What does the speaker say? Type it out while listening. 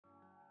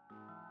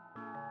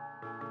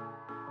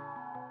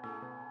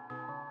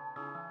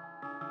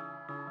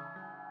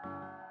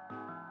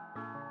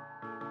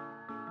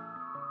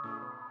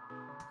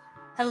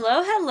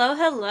Hello, hello,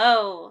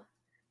 hello.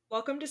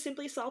 Welcome to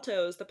Simply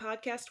Saltos, the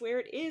podcast where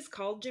it is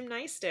called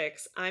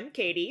gymnastics. I'm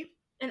Katie.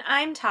 And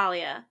I'm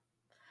Talia.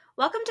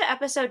 Welcome to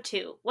episode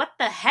 2. What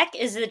the heck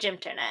is the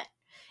Gymternet?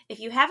 If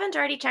you haven't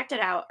already checked it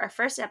out, our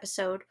first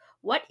episode,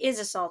 What is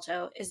a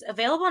Salto, is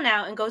available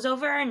now and goes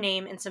over our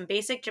name and some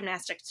basic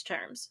gymnastics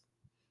terms.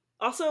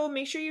 Also,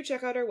 make sure you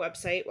check out our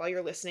website while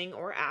you're listening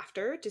or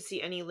after to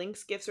see any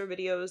links, gifs, or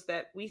videos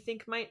that we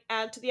think might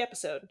add to the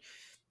episode.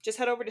 Just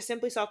head over to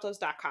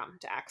simplysaltos.com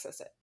to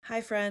access it.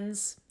 Hi,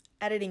 friends.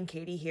 Editing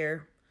Katie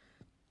here.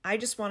 I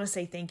just want to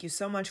say thank you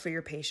so much for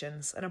your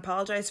patience and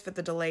apologize for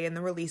the delay in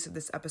the release of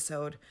this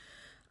episode.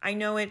 I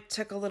know it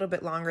took a little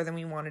bit longer than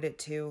we wanted it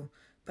to,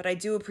 but I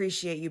do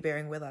appreciate you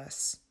bearing with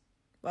us.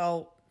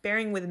 Well,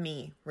 bearing with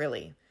me,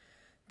 really.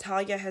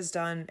 Talia has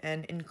done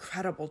an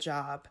incredible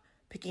job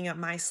picking up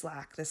my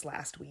slack this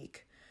last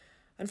week.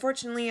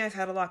 Unfortunately, I've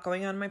had a lot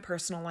going on in my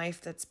personal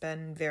life that's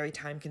been very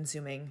time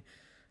consuming.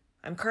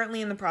 I'm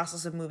currently in the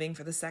process of moving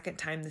for the second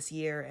time this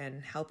year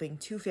and helping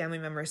 2 family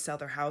members sell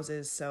their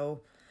houses,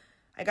 so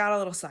I got a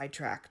little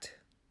sidetracked.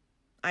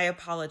 I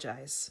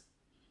apologize.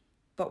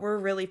 But we're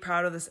really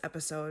proud of this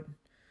episode,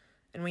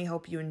 and we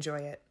hope you enjoy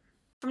it.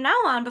 From now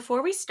on,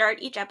 before we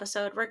start each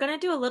episode, we're going to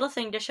do a little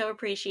thing to show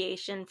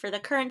appreciation for the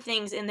current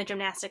things in the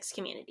gymnastics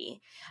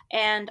community.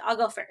 And I'll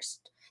go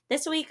first.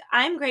 This week,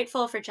 I'm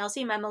grateful for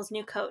Chelsea Memmel's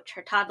new coach,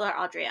 her toddler,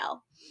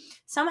 Audrielle.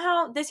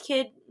 Somehow, this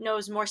kid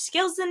knows more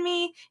skills than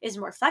me, is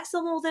more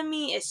flexible than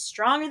me, is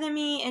stronger than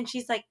me, and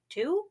she's like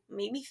 2,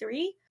 maybe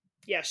 3.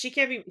 Yeah, she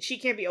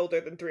can't be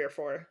older than 3 or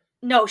 4.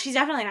 No, she's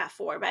definitely not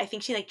 4, but I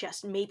think she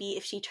just maybe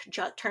if she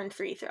turned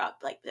 3 throughout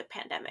the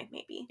pandemic,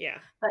 maybe. Yeah.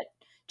 But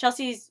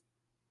Chelsea's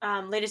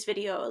latest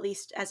video, at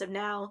least as of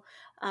now,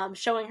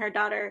 showing her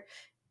daughter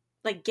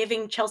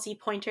giving Chelsea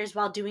pointers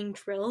while doing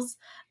drills,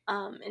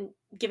 and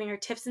giving her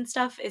tips and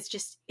stuff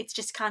is it's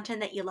just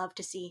content that you love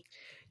to see.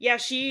 Yeah,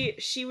 she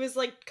was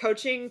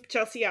coaching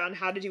Chelsea on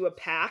how to do a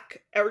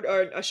pack or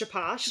a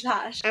shapash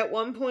Gosh. at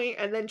one point,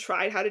 and then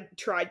try a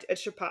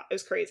shapash. It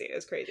was crazy. It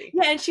was crazy.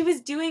 Yeah, and she was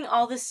doing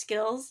all the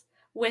skills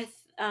with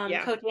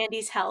Yeah. Coach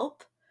Andy's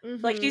help. She's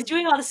Mm-hmm.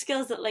 doing all the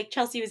skills that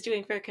Chelsea was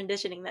doing for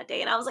conditioning that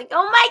day, and I was like,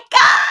 oh my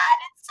god,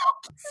 it's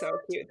so So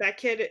cute. That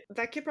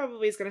kid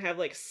probably is gonna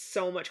have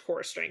so much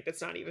core strength.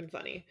 It's not even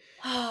funny.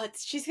 Oh,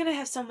 she's gonna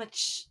have so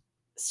much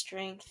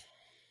strength.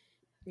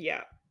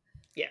 Yeah.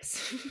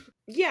 Yes.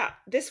 Yeah,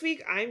 this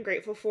week I'm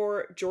grateful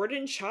for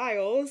Jordan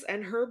Childs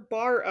and her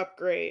bar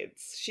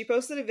upgrades. She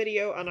posted a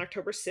video on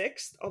October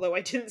 6th, although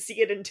I didn't see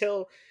it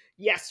until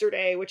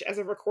yesterday, which as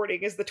of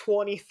recording is the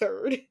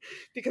 23rd,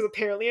 because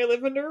apparently I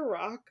live under a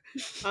rock.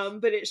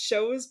 But it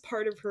shows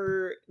part of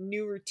her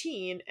new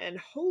routine, and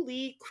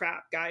holy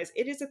crap, guys,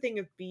 it is a thing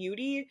of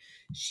beauty.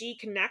 She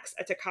connects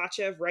a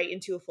Takachev right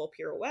into a full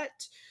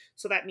pirouette.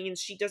 So that means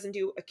she doesn't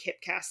do a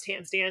kip cast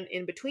handstand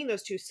in between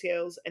those two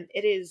skills, and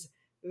it is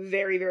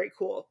very, very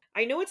cool.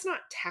 I know it's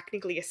not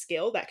technically a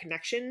skill, that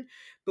connection,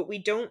 but we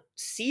don't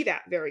see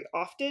that very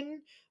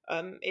often.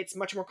 It's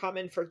much more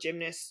common for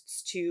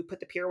gymnasts to put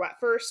the pirouette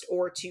first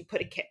or to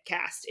put a kip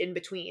cast in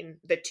between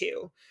the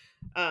two.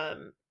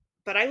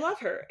 But I love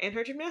her and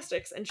her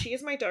gymnastics, and she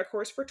is my dark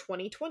horse for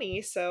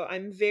 2020, so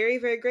I'm very,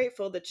 very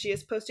grateful that she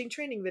is posting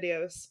training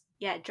videos.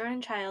 Yeah,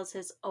 Jordan Childs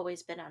has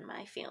always been on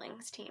my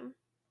feelings team.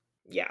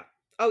 Yeah.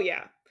 Oh,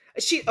 yeah.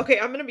 Okay,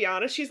 I'm gonna be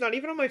honest, she's not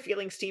even on my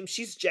feelings team.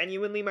 She's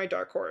genuinely my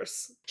dark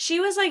horse. She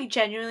was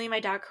genuinely my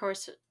dark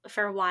horse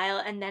for a while,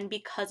 and then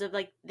because of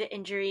the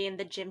injury and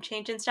the gym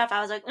change and stuff, I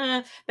was like,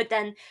 but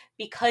then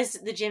because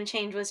the gym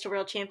change was to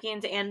world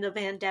champions and the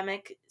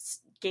pandemic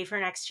gave her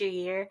an extra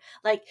year,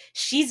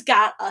 she's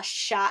got a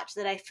shot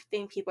that I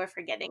think people are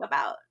forgetting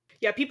about.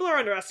 Yeah, people are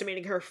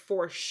underestimating her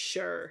for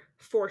sure.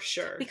 For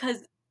sure.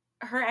 Because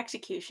her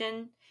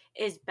execution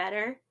is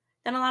better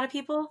than a lot of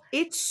people.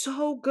 It's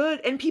so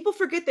good. And people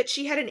forget that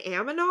she had an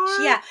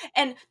Aminar. Yeah,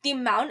 and the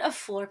amount of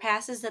floor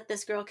passes that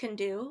this girl can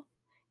do,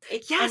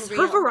 it's Yes, her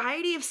unreal.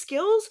 variety of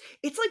skills,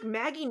 it's like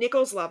Maggie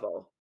Nichols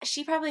level.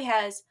 She probably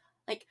has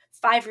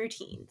 5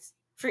 routines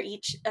for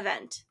each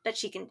event that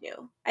she can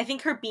do. I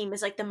think her beam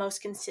is the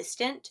most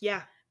consistent,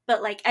 Yeah.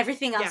 but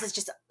everything else Yeah. is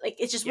just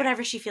it's just Yeah.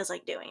 whatever she feels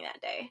like doing that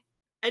day.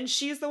 And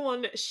she is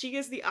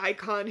the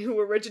icon who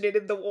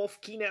originated the Wolf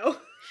Kino.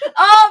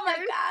 Oh my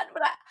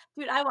god,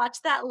 dude, I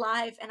watched that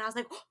live and I was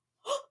like,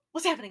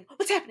 what's happening?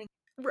 What's happening?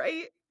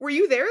 Right? Were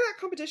you there at that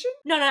competition?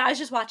 No, I was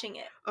just watching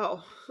it.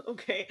 Oh,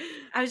 okay.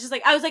 I was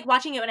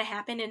watching it when it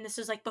happened, and this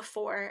was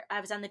before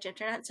I was on the gym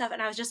turn and stuff,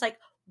 and I was just like,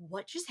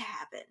 what just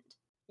happened?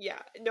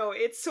 Yeah, no,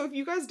 it's so if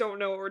you guys don't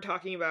know what we're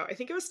talking about, I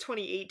think it was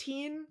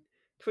 2018.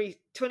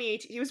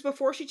 2018, it was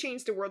before she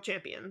changed to world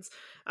champions.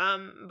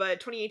 But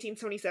 2018,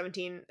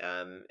 2017,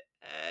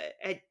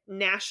 at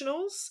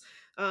nationals,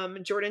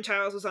 Jordan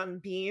Childs was on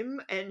beam,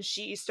 and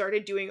she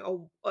started doing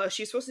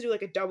she's supposed to do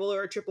a double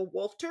or a triple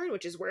wolf turn,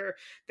 which is where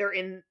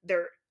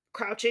they're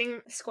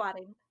crouching,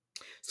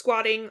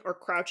 squatting or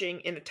crouching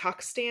in a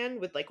tuck stand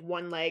with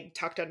one leg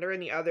tucked under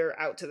and the other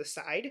out to the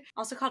side.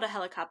 Also called a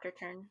helicopter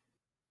turn.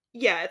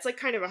 Yeah, it's like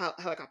kind of a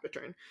helicopter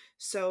turn.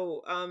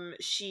 So,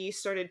 she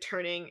started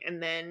turning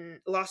and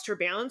then lost her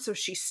balance, so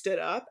she stood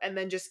up and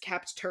then just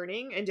kept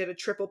turning and did a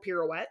triple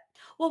pirouette,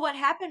 Well, what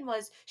happened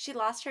was she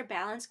lost her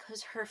balance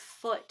because her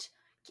foot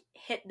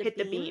hit the hit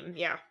the beam. beam.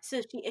 Yeah.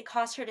 So it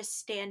caused her to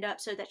stand up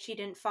so that she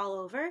didn't fall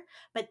over,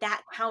 but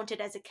that counted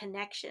as a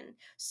connection.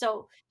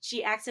 So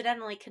she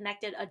accidentally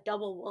connected a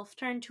double wolf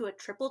turn to a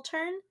triple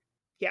turn.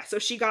 Yeah, so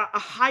she got a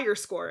higher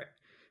score.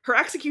 Her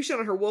execution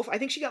on her wolf, I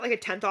think she got like a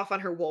 10th off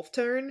on her wolf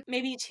turn.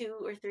 Maybe 2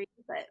 or 3,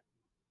 but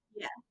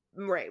yeah,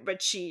 Right,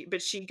 but she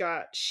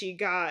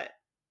got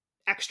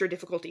extra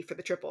difficulty for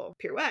the triple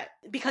pirouette.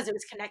 because it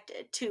was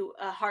connected to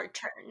a hard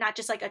turn, not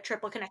just like a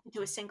triple connected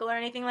to a single or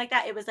anything like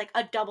that. It was like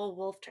a double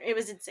wolf turn. It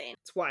was insane.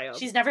 It's wild.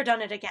 She's never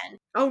done it again.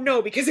 Oh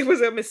no, because it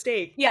was a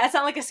mistake. Yeah, it's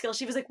not like a skill.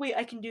 She was like, "Wait,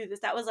 I can do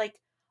this." That was like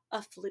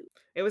a fluke.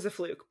 It was a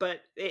fluke,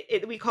 but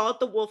we call it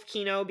the wolf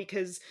kino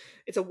because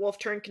it's a wolf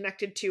turn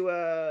connected to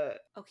a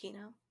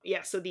Okino.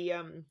 yeah. So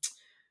the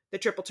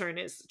triple turn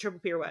is triple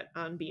pirouette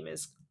on beam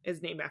is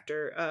named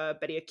after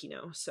Betty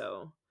Aquino.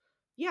 So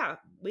yeah,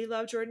 we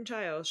love Jordan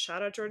Childs.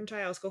 Shout out Jordan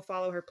Childs. Go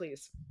follow her,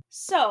 please.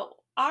 So,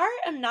 our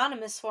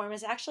anonymous form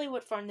is actually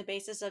what formed the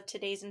basis of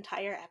today's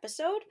entire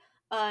episode.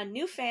 A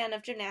new fan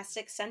of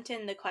gymnastics sent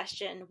in the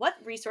question: what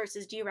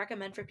resources do you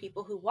recommend for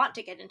people who want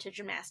to get into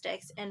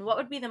gymnastics, and what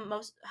would be the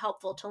most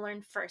helpful to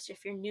learn first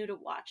if you're new to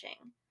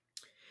watching?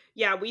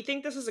 Yeah, we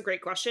think this is a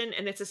great question,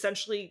 and it's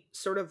essentially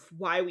sort of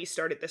why we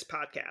started this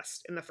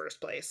podcast in the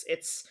first place.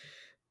 It's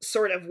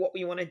sort of what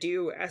we want to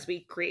do as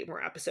we create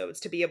more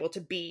episodes to be able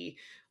to be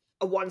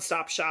a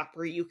one-stop shop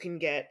where you can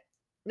get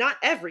not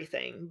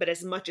everything, but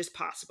as much as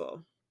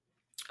possible.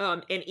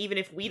 And even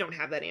if we don't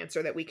have that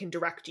answer, that we can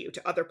direct you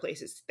to other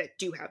places that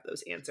do have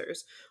those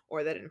answers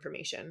or that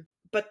information.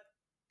 But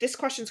this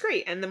question's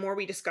great. And the more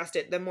we discussed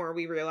it, the more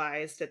we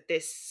realized that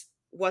this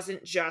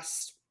wasn't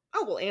just,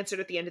 oh, we'll answer it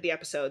at the end of the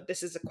episode.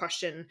 This is a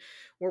question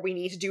where we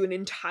need to do an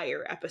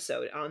entire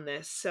episode on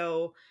this.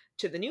 So,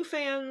 to the new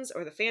fans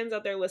or the fans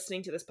out there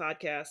listening to this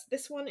podcast,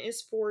 this one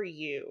is for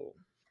you.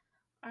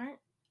 Aren't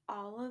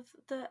all of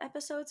the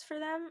episodes for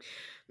them?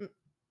 Mm,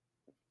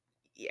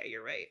 yeah,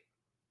 you're right.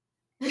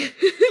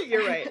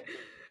 You're right.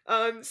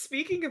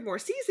 Speaking of more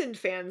seasoned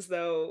fans,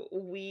 though,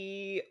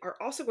 we are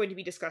also going to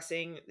be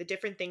discussing the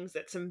different things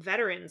that some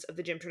veterans of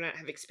the Gymternet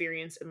have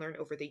experienced and learned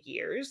over the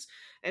years,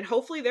 and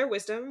hopefully their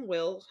wisdom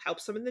will help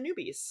some of the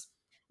newbies.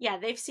 Yeah,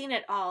 they've seen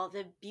it all.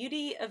 The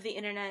beauty of the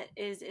internet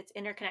is its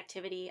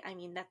interconnectivity. I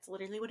mean, that's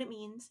literally what it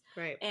means.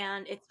 Right.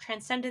 And its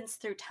transcendence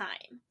through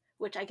time,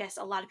 which I guess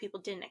a lot of people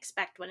didn't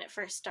expect when it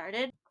first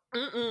started.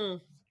 Mm-mm.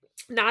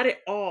 Not at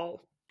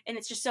all. And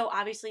it's just so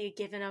obviously a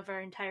given of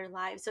our entire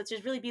lives. So it's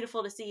just really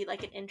beautiful to see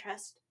like an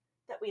interest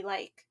that we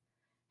like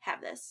have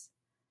this.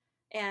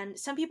 And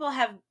some people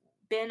have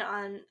been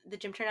on the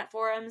Gymternet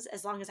forums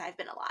as long as I've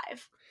been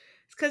alive.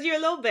 It's because you're a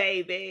little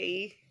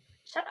baby.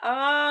 Shut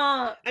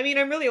up! I mean,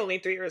 I'm really only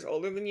 3 years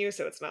older than you,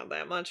 so it's not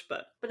that much,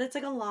 but But it's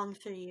like a long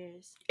 3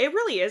 years. it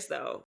really is,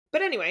 though.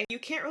 But anyway, you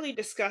can't really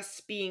discuss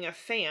being a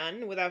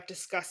fan without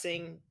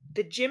discussing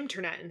the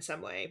Gymternet in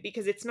some way,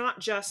 because it's not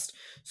just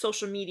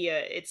social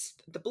media, it's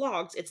the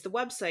blogs, it's the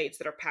websites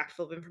that are packed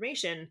full of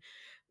information.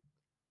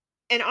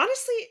 And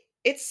honestly,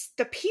 it's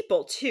the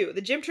people too.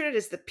 The Gymternet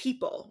is the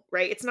people,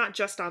 right? It's not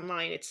just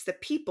online, it's the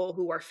people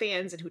who are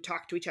fans and who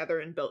talk to each other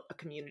and build a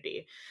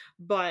community.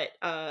 But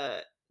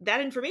that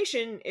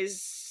information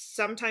is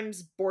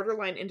sometimes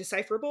borderline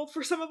indecipherable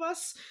for some of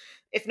us,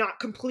 if not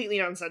completely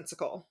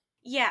nonsensical.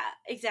 Yeah,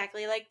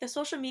 exactly. Like the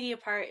social media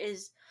part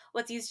is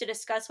what's used to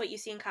discuss what you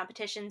see in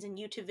competitions and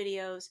YouTube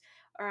videos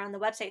or on the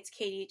websites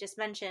Katie just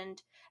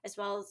mentioned, as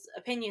well as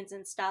opinions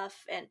and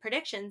stuff and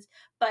predictions.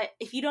 But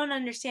if you don't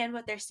understand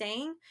what they're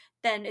saying,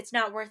 then it's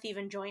not worth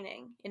even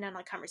joining in on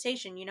a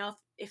conversation. You know,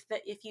 if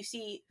you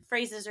see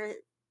phrases or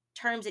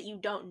terms that you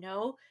don't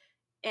know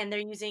and they're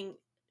using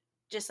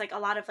just like a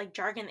lot of like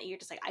jargon that you're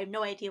just like, I have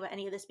no idea what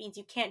any of this means,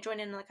 you can't join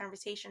in the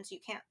conversation, so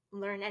you can't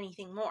learn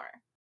anything more.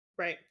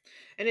 Right.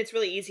 And it's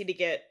really easy to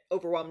get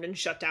overwhelmed and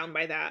shut down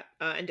by that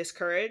and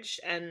discouraged.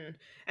 And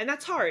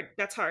that's hard.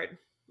 That's hard.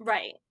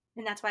 Right.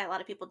 And that's why a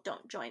lot of people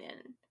don't join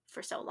in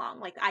for so long.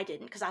 Like I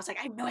didn't, because I was like,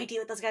 I have no idea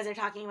what those guys are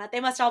talking about. They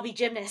must all be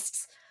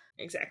gymnasts.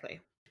 Exactly.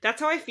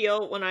 That's how I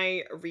feel when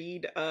I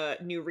read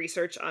new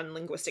research on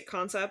linguistic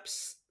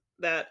concepts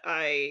that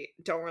I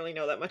don't really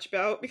know that much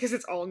about because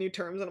it's all new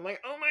terms and I'm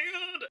like, oh my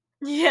god.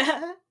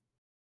 Yeah.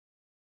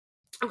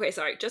 Okay,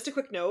 sorry. Just a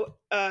quick note.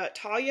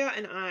 Talia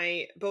and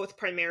I both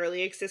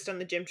primarily exist on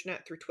the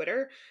Gymternet through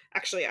Twitter.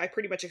 Actually, I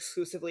pretty much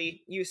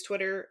exclusively use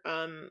Twitter.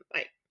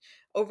 I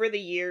over the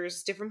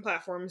years, different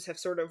platforms have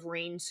sort of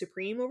reigned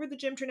supreme over the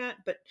Gymternet,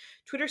 but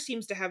Twitter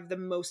seems to have the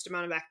most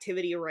amount of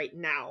activity right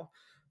now.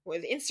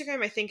 With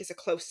Instagram, I think is a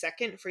close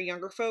second for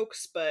younger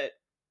folks, but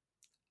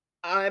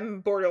I'm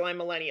borderline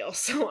millennial,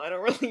 so I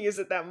don't really use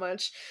it that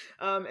much.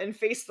 And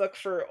Facebook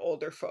for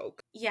older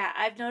folk. Yeah,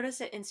 I've noticed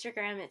that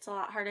Instagram, it's a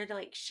lot harder to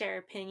like share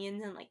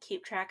opinions and like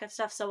keep track of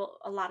stuff. So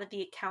a lot of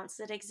the accounts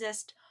that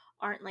exist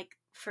aren't like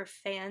for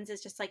fans.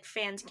 It's just like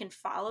fans can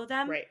follow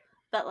them. Right.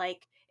 But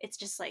like it's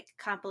just like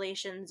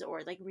compilations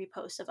or like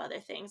reposts of other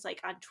things.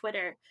 Like on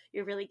Twitter,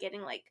 you're really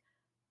getting like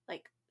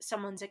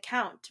someone's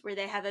account where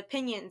they have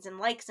opinions and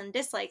likes and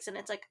dislikes, and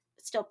it's like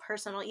still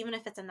personal even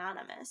if it's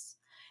anonymous.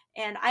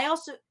 And I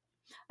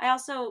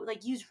also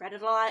like use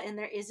Reddit a lot, and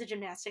there is a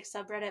gymnastics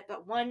subreddit,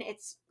 but one,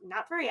 it's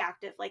not very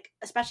active, like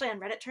especially on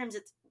Reddit terms,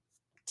 it's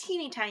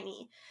teeny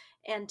tiny,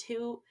 and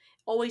two,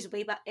 always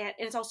and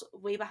it's also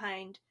way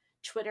behind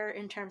Twitter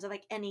in terms of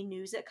like any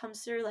news that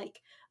comes through. Like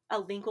a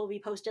link will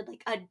be posted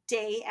like a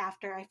day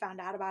after I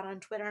found out about it on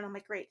Twitter, and I'm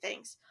like, great,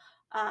 thanks.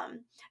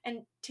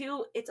 And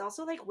two, it's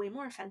also like way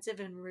more offensive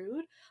and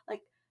rude.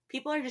 Like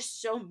people are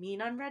just so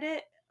mean on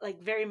Reddit,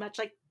 like very much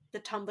like the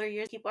Tumblr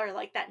years. People are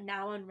like that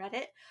now on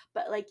Reddit,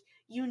 but like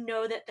you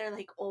know that they're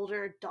like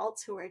older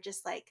adults who are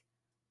just like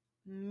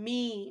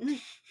mean.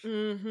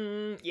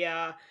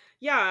 Yeah.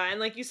 Yeah, and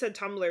like you said,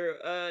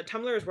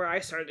 Tumblr is where I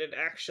started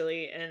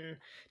actually, and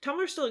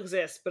Tumblr still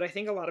exists, but I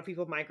think a lot of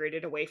people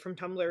migrated away from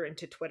Tumblr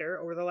into Twitter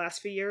over the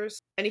last few years.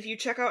 And if you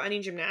check out any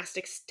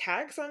gymnastics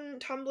tags on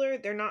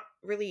Tumblr, they're not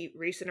really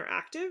recent or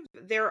active.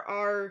 There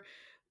are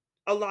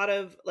a lot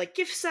of like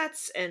gift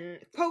sets and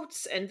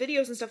quotes and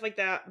videos and stuff like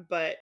that,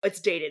 but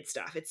it's dated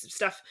stuff. It's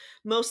stuff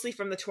mostly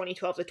from the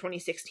 2012 to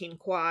 2016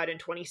 quad, and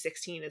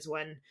 2016 is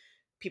when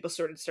people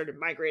started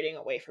migrating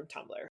away from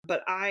Tumblr.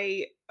 But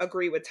I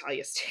agree with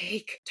Talia's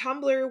take.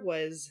 Tumblr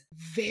was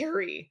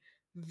very,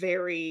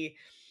 very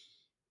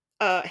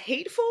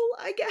hateful,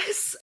 I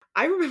guess.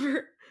 I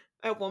remember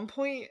at one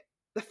point,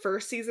 the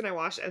first season I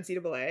watched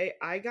NCAA,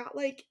 I got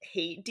like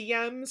hate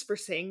DMs for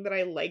saying that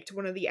I liked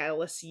one of the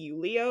LSU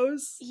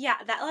Leos. Yeah,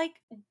 that like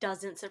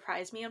doesn't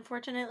surprise me,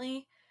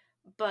 unfortunately,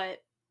 but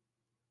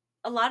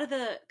a lot of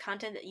the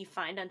content that you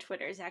find on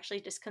Twitter is actually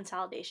just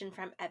consolidation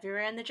from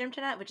everywhere in the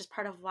Gymternet, which is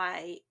part of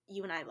why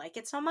you and I like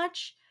it so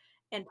much,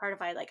 and part of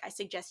why like I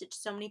suggest it to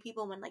so many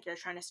people when like you're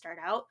trying to start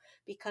out,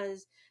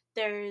 because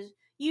there's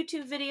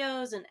YouTube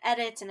videos and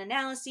edits and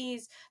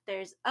analyses.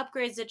 There's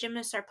upgrades that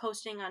gymnasts are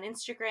posting on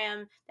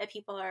Instagram that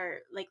people are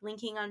like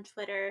linking on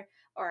Twitter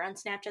or on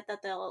Snapchat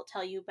that they'll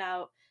tell you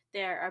about.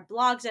 There are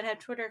blogs that have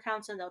Twitter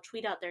accounts and they'll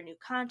tweet out their new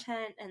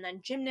content. And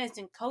then gymnasts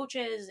and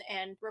coaches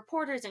and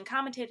reporters and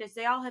commentators,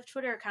 they all have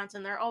Twitter accounts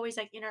and they're always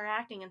like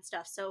interacting and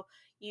stuff. So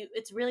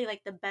it's really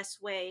like the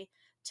best way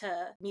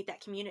to meet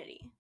that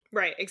community.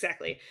 Right,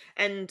 exactly.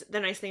 And the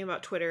nice thing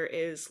about Twitter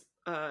is,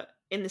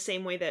 in the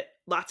same way that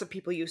lots of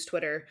people use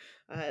Twitter,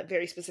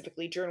 very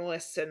specifically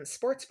journalists and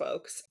sports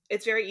folks,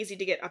 it's very easy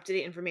to get up to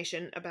date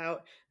information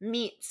about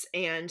meets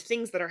and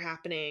things that are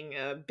happening,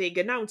 big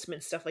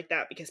announcements, stuff like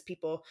that, because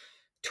people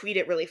tweet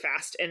it really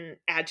fast and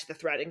add to the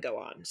thread and go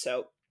on.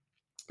 So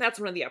that's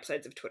one of the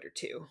upsides of Twitter,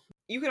 too.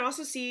 You can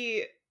also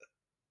see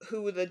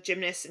who the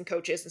gymnasts and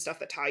coaches and stuff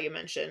that Talia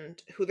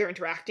mentioned, who they're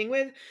interacting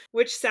with,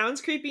 which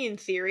sounds creepy in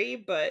theory,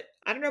 but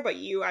I don't know about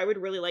you. I would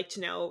really like to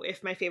know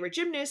if my favorite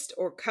gymnast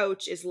or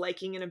coach is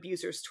liking an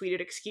abuser's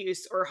tweeted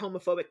excuse or a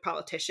homophobic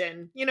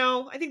politician. You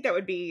know, I think that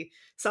would be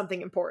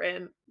something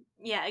important.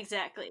 Yeah,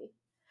 exactly.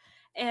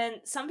 And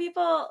some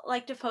people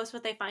like to post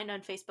what they find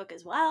on Facebook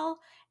as well.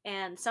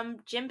 And some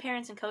gym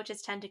parents and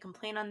coaches tend to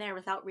complain on there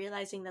without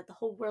realizing that the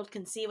whole world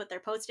can see what they're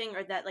posting,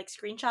 or that like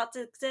screenshots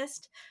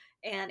exist.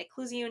 And it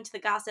clues you into the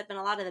gossip and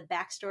a lot of the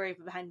backstory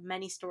behind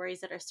many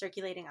stories that are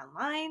circulating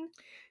online.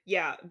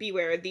 Yeah,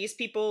 beware. These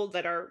people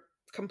that are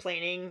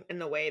complaining in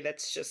the way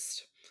that's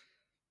just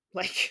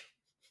like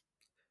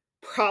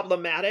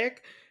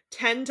problematic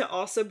tend to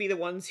also be the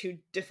ones who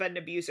defend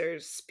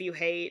abusers, spew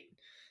hate,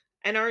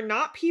 and are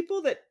not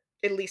people that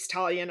at least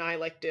Talia and I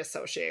like to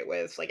associate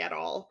with, like at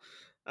all.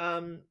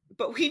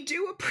 But we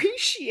do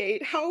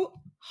appreciate how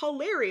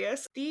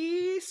hilarious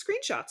the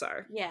screenshots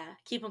are. Yeah,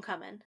 keep them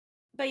coming.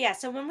 But yeah,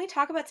 so when we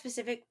talk about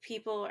specific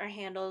people or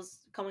handles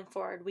going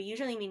forward, we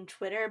usually mean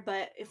Twitter,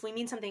 but if we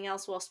mean something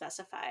else, we'll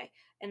specify.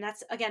 And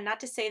that's, again,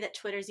 not to say that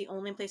Twitter is the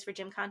only place for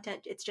gym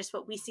content. It's just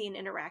what we see and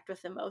interact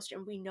with the most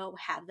and we know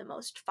have the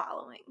most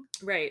following.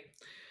 Right.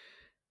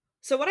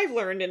 So what I've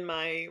learned in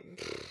my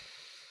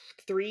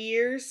 3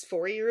 years,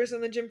 4 years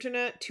on the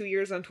Gymternet, 2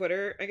 years on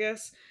Twitter, I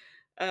guess,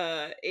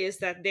 is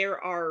that there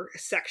are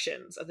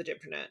sections of the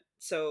Gymternet.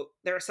 So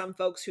there are some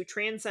folks who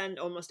transcend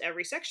almost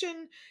every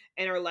section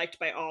and are liked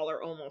by all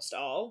or almost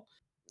all.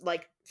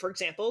 Like, for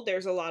example,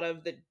 there's a lot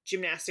of the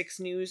gymnastics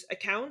news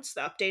accounts,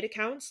 the update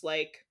accounts,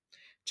 like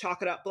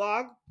Chalk It Up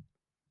blog,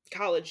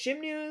 College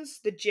Gym News,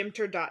 the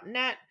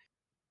Gymter.net,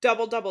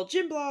 Double Double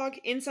Gym blog,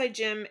 Inside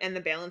Gym, and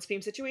the Balance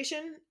Beam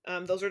Situation.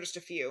 Those are just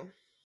a few.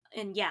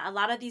 And yeah, a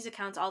lot of these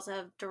accounts also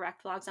have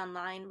direct blogs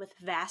online with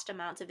vast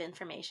amounts of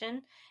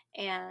information.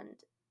 And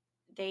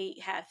they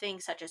have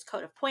things such as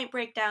code of point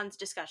breakdowns,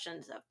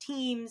 discussions of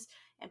teams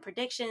and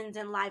predictions,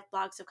 and live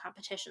blogs of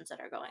competitions that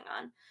are going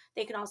on.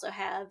 They can also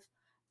have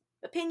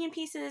opinion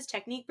pieces,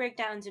 technique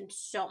breakdowns, and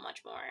so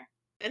much more.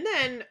 And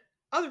then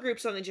other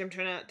groups on the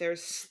Gymternet,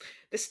 there's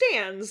the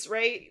stands,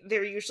 right?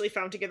 They're usually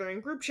found together in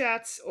group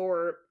chats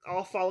or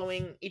all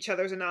following each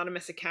other's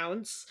anonymous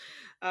accounts.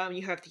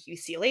 You have the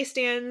UCLA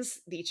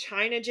stands, the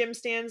China gym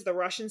stands, the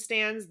Russian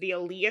stands, the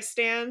Aliyah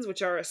stands,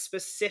 which are a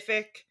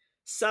specific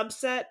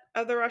subset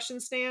of the Russian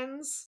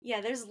stands.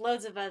 Yeah, there's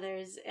loads of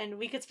others, and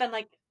we could spend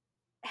like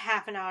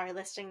half an hour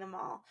listing them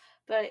all.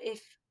 But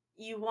if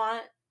you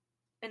want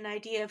an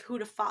idea of who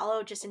to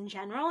follow just in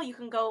general, you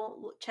can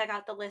go check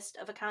out the list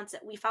of accounts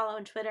that we follow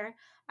on Twitter,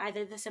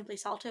 either the Simply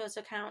Saltos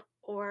account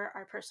or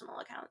our personal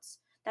accounts.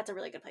 That's a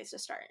really good place to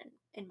start,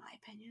 in my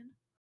opinion.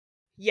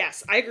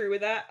 Yes, I agree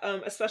with that.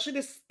 Especially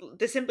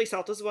the Simply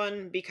Saltas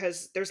one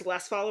because there's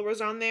less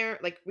followers on there.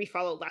 Like we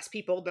follow less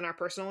people than our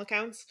personal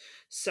accounts,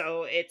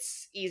 so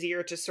it's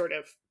easier to sort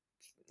of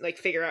like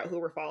figure out who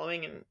we're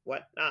following and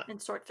whatnot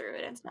And sort through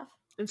it and stuff.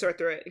 and sort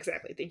through it.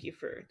 Exactly. Thank you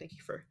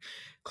for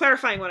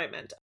clarifying what I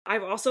meant.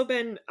 I've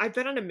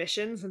been on a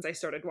mission since I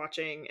started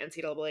watching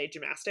NCAA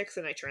gymnastics,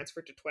 and I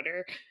transferred to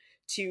Twitter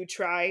to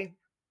try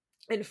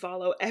and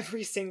follow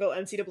every single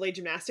NCAA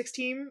gymnastics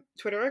team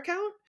Twitter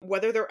account,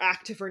 whether they're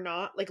active or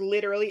not. Like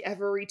literally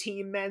every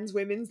team, men's,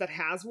 women's, that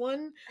has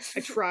one, I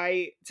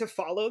try to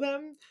follow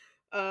them.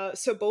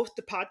 So both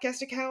the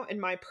podcast account and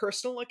my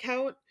personal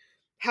account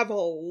have a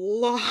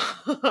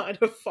lot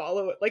of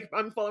follow. Like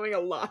I'm following a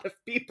lot of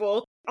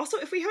people. Also,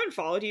 if we haven't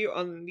followed you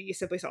on the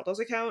Simply Saltos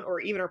account or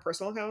even our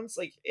personal accounts,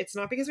 like it's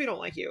not because we don't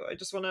like you. I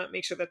just want to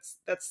make sure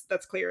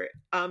that's clear.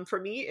 For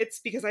me, it's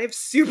because I have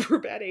super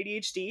bad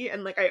ADHD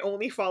and like I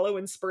only follow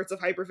in spurts of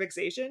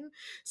hyperfixation.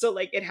 So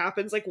like it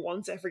happens like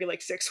once every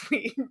like 6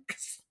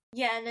 weeks.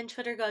 Yeah, and then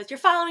Twitter goes, "You're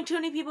following too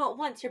many people at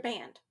once, you're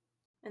banned."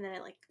 And then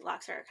it like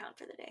locks our account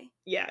for the day.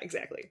 Yeah,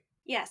 exactly.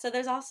 Yeah, so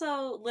there's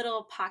also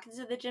little pockets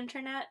of the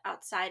gymternet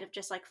outside of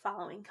just like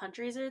following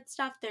countries or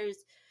stuff. There's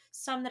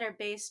some that are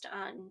based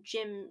on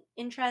gym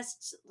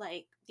interests,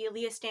 like the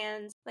Aaliyah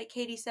stands, like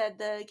Katie said,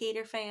 the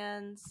Gator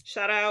fans,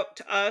 Shout out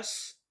to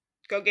us.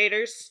 Go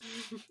Gators.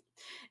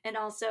 and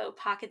also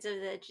pockets of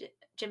the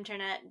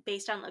gymternet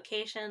based on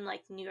location,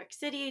 like New York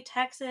City,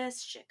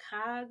 Texas,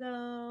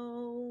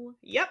 Chicago.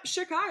 Yep,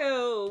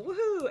 Chicago.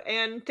 Woohoo.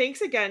 And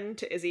thanks again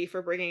to Izzy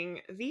for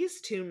bringing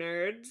these two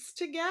nerds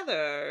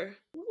together.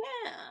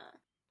 Yeah,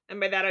 And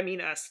by that I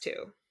mean us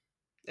too,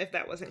 if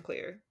that wasn't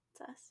clear.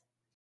 it's us.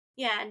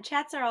 Yeah, and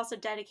chats are also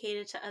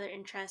dedicated to other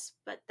interests,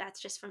 but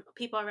that's just from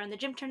people around the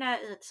gymternet.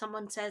 That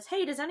someone says,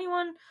 "Hey, does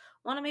anyone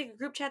want to make a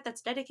group chat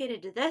that's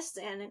dedicated to this?"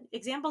 And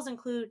examples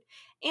include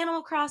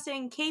Animal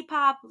Crossing,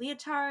 K-pop,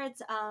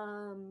 leotards,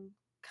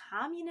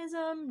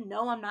 communism.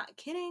 No, I'm not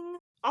kidding.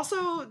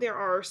 Also, there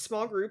are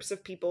small groups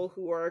of people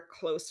who are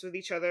close with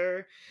each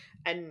other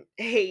and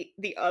hate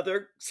the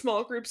other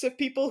small groups of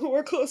people who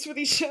are close with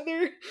each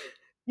other.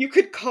 You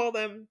could call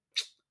them,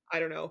 I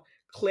don't know,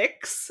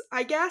 cliques,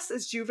 I guess,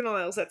 as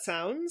juvenile as that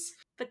sounds.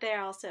 But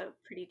they're also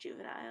pretty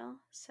juvenile,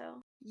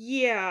 so.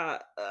 Yeah,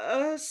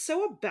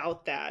 so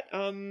about that.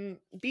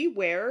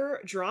 Beware,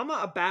 drama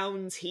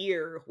abounds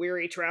here,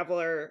 weary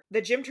traveler.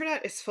 The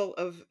gymternet is full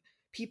of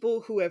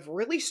people who have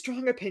really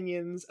strong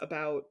opinions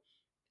about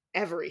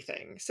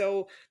everything.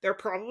 So there are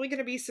probably going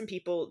to be some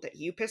people that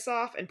you piss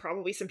off and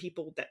probably some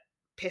people that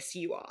piss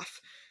you off.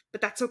 But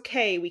that's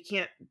okay. We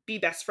can't be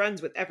best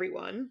friends with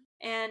everyone.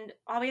 And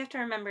all we have to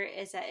remember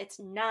is that it's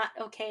not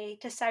okay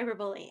to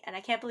cyberbully, and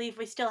I can't believe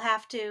we still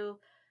have to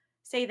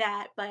say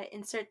that, but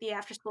insert the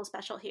after school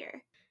special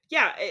here.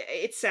 Yeah,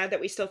 it's sad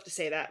that we still have to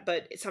say that,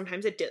 but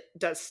sometimes it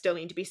does still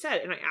need to be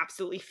said. And I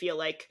absolutely feel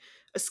like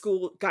a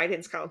school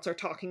guidance counselor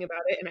talking about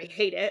it, and I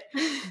hate it.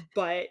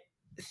 But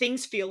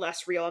things feel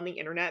less real on the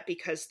internet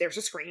because there's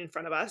a screen in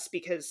front of us,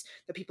 because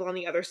the people on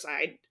the other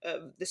side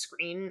of the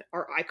screen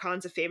are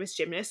icons of famous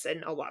gymnasts,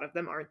 and a lot of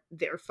them aren't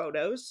their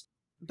photos,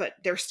 but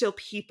they're still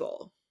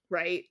people,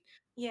 right?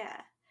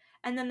 Yeah.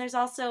 And then there's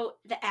also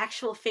the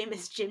actual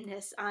famous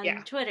gymnasts on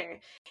Yeah. Twitter.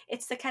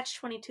 It's the catch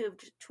 22 of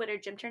Twitter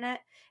gymternet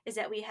is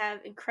that we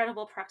have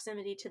incredible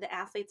proximity to the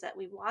athletes that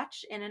we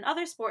watch. And in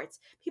other sports,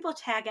 people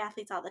tag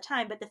athletes all the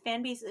time, but the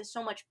fan base is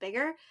so much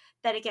bigger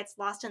that it gets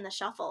lost in the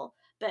shuffle.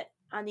 But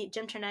on the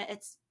gymternet,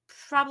 it's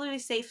probably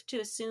safe to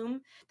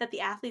assume that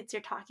the athletes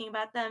you're talking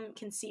about them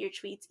can see your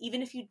tweets,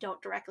 even if you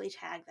don't directly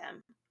tag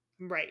them.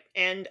 Right.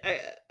 And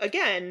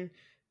again,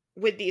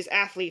 with these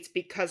athletes,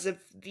 because of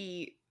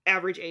the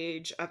average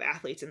age of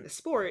athletes in the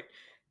sport,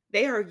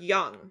 they are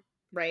young,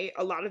 right?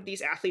 A lot of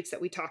these athletes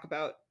that we talk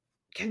about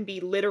can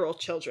be literal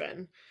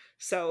children.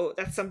 So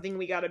that's something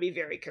we got to be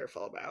very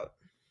careful about.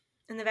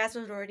 And the vast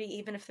majority,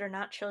 even if they're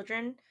not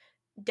children,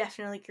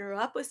 definitely grew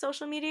up with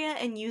social media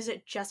and use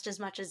it just as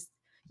much as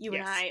you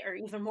and Yes, I, or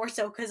even more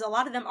so, because a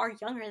lot of them are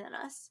younger than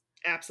us.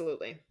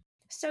 absolutely.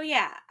 So,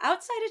 yeah,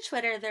 outside of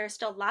Twitter, there are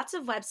still lots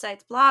of websites,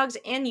 blogs,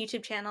 and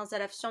YouTube channels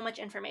that have so much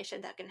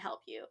information that can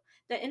help you.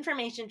 The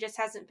information just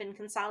hasn't been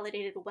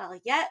consolidated well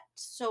yet,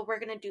 so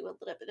we're going to do a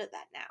little bit of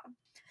that now.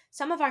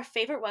 Some of our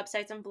favorite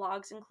websites and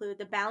blogs include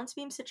the Balance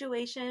Beam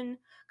Situation,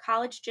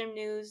 College Gym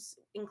News,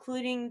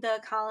 including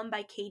the column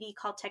by Katie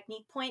called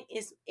Technique Point.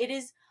 It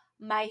is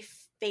my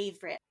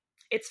favorite.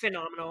 It's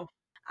phenomenal.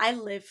 I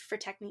live for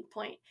Technique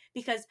Point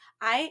because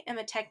I am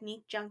a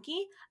technique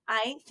junkie.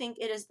 I think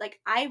it is like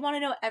I want to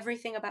know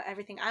everything about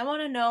everything. I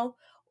want to know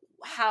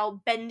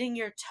how bending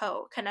your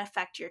toe can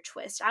affect your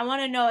twist. I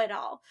want to know it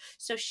all.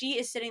 So she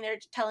is sitting there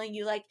telling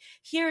you, like,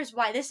 here's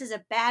why this is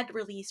a bad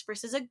release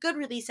versus a good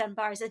release on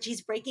bars, and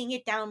she's breaking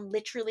it down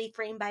literally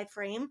frame by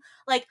frame.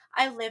 Like,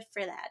 I live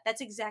for that.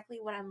 That's exactly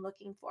what I'm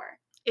looking for.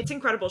 It's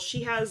incredible.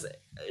 She has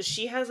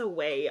a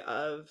way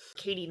of,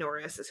 Katie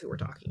Norris is who we're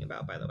talking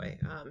about, by the way.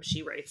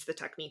 She writes the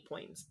Technique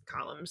Points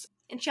columns.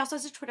 And she also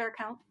has a Twitter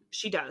account.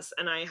 She does,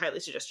 and I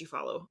highly suggest you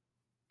follow.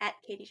 At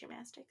Katie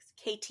Gymnastics.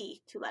 KT,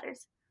 2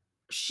 letters.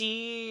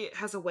 She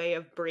has a way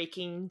of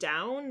breaking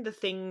down the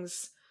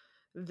things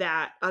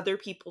that other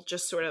people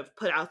just sort of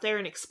put out there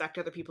and expect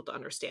other people to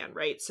understand,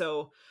 right?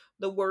 So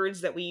the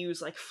words that we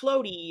use, like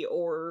floaty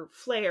or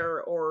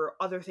flare or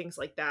other things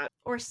like that,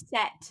 or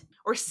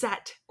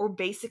set or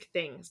basic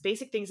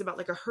things about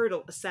like a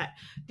hurdle, a set,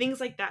 things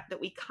like that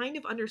we kind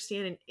of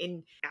understand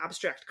in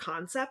abstract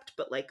concept,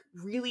 but like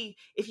really,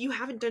 if you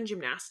haven't done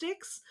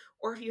gymnastics,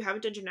 or if you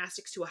haven't done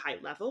gymnastics to a high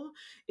level,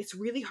 it's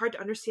really hard to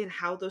understand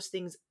how those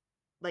things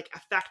like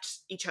affect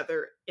each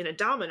other in a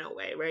domino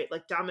way, right?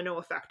 Like domino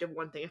effect of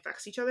one thing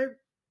affects each other.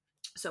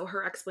 So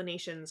her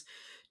explanations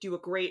do a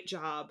great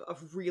job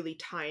of really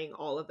tying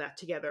all of that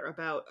together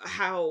about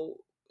how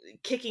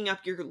kicking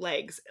up your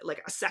legs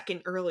like a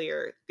second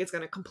earlier is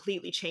going to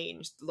completely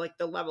change like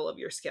the level of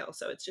your skill.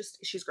 So it's just,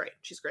 she's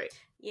great.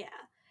 Yeah.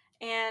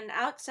 And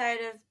outside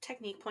of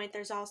Technique Point,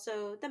 there's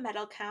also the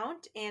Medal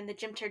Count and the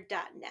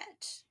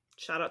gymter.net.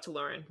 Shout out to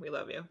Lauren. We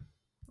love you.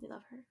 We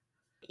love her.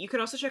 You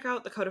can also check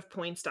out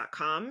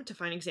thecodeofpoints.com to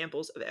find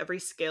examples of every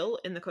skill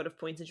in the Code of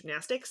Points in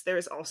gymnastics. There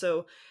is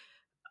also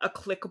a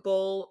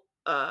clickable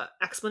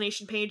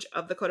explanation page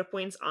of the Code of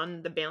Points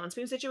on the balance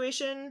beam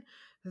situation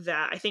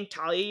that I think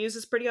Talia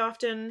uses pretty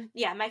often.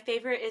 Yeah, my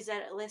favorite is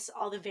that it lists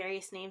all the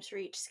various names for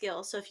each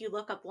skill. So if you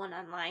look up one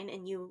online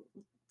and you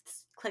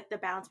click the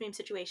balance beam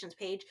situations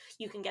page,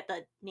 you can get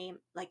the name,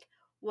 like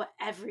what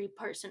every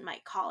person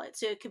might call it.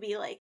 So it could be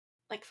like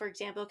for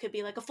example, it could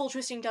be like a full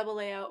twisting double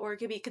layout, or it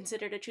could be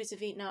considered a true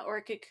savitna, or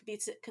it could be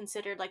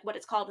considered like what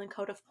it's called in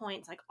Code of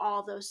Points, like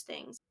all those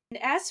things.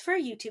 And as for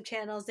YouTube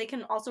channels, they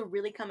can also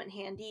really come in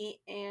handy,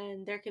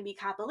 and there can be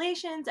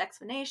compilations,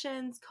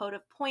 explanations, Code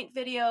of Point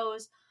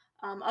videos,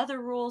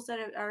 other rules that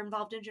are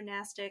involved in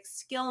gymnastics,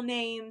 skill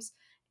names,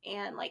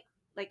 and like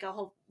a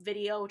whole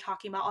video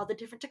talking about all the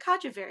different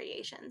Takacha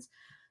variations.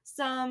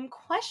 Some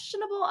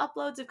questionable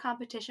uploads of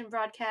competition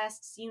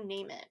broadcasts, you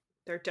name it.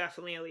 They're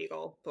definitely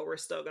illegal, but we're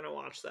still going to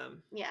watch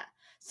them. Yeah.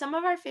 Some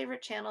of our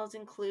favorite channels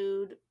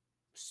include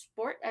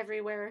Sport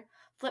Everywhere,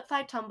 Flip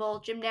Fly Tumble,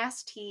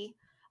 Gymnast-T,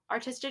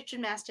 Artistic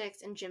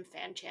Gymnastics, and Gym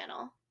Fan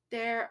Channel.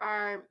 There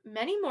are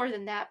many more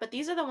than that, but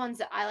these are the ones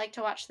that I like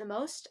to watch the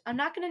most. I'm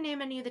not going to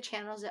name any of the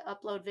channels that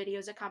upload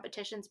videos of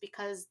competitions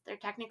because they're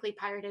technically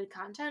pirated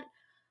content,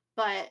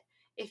 but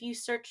if you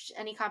search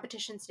any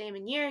competition's name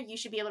and year, you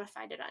should be able to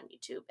find it on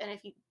YouTube. And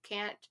if you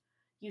can't,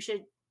 you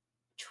should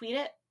tweet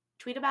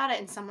about it,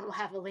 and someone will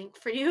have a link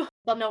for you.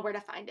 They'll know where to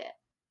find it.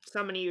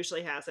 Somebody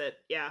usually has it,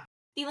 yeah.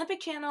 The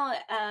Olympic Channel,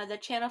 the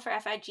channel for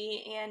FIG,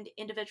 and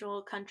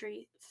individual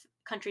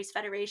countries'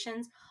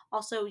 federations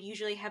also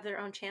usually have their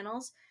own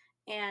channels,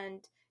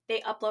 and they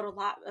upload a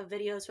lot of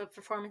videos of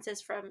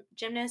performances from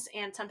gymnasts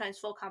and sometimes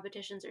full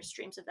competitions or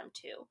streams of them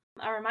too.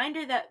 A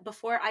reminder that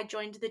before I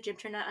joined the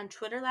Gymternet on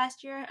Twitter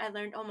last year, I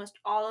learned almost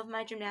all of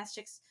my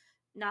gymnastics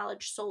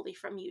knowledge solely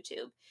from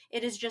YouTube.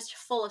 It is just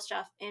full of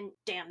stuff, and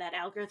damn, that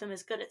algorithm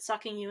is good at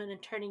sucking you in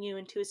and turning you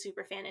into a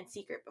super fan in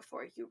secret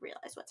before you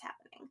realize what's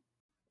happening.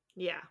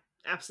 Yeah,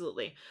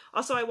 absolutely.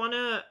 Also, I want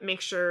to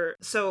make sure,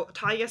 so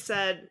Talia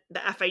said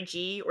the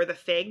FIG or the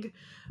FIG,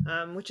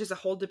 which is a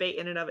whole debate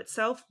in and of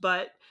itself,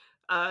 but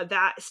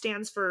that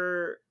stands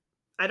for,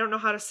 I don't know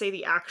how to say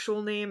the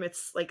actual name.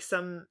 It's like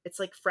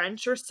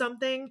French or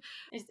something.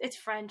 It's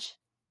French.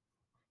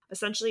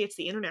 Essentially, it's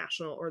the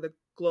international or the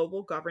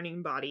global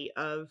governing body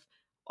of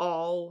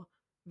all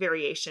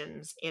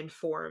variations and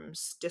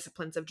forms,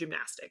 disciplines of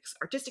gymnastics,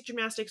 artistic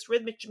gymnastics,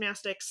 rhythmic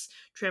gymnastics,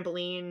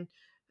 trampoline,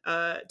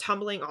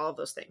 tumbling, all of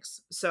those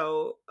things.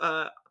 So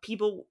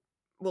people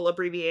will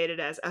abbreviate it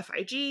as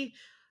FIG,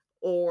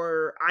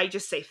 or I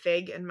just say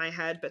FIG in my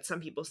head, but some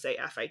people say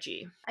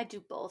FIG. I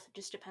do both. It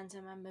just depends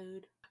on my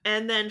mood.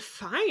 And then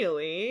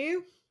finally,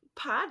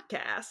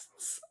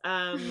 podcasts.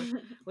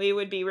 We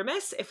would be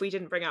remiss if we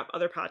didn't bring up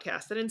other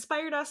podcasts that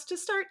inspired us to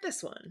start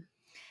this one.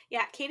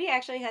 Yeah, Katie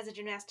actually has a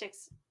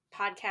gymnastics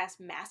podcast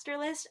master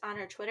list on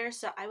her Twitter,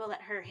 so I will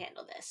let her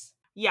handle this.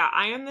 Yeah,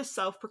 I am the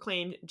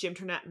self-proclaimed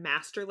Gymternet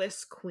master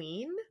list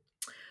queen.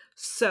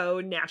 So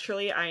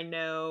naturally, I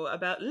know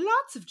about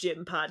lots of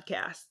gym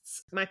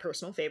podcasts. My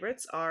personal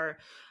favorites are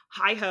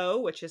Hi Ho,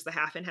 which is the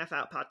Half In, Half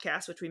Out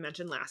podcast, which we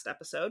mentioned last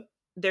episode.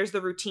 There's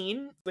The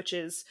Routine, which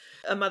is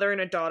a mother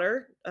and a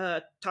daughter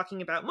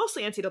talking about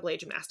mostly NCAA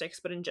gymnastics,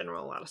 but in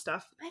general, a lot of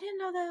stuff. I didn't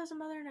know that was a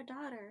mother and a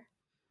daughter.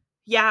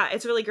 Yeah,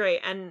 it's really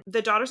great. And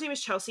the daughter's name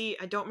is Chelsea.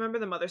 I don't remember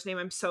the mother's name.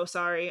 I'm so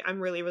sorry. I'm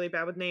really, really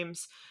bad with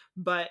names.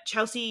 But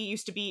Chelsea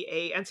used to be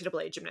a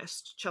NCAA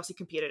gymnast. Chelsea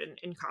competed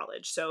in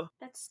college. So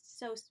That's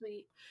so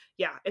sweet.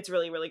 yeah, it's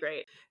really, really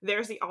great.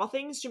 There's the All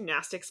Things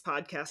Gymnastics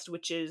podcast,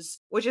 which is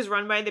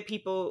run by the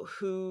people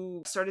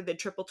who started the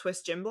Triple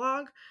Twist Gym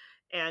blog.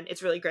 And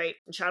it's really great.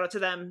 And shout out to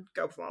them.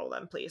 Go follow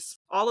them, please.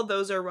 All of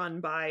those are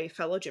run by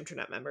fellow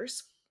Gymternet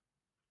members.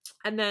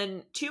 And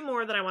then two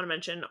more that I want to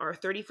mention are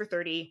 30 for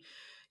 30,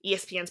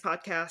 ESPN's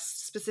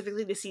podcast,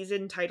 specifically the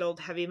season titled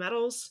Heavy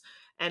Metals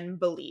and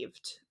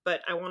Believed.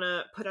 But I want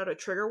to put out a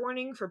trigger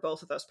warning for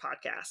both of those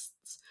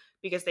podcasts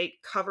because they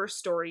cover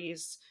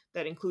stories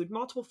that include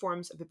multiple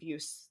forms of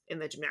abuse in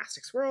the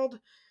gymnastics world.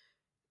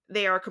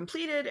 They are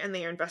completed and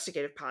they are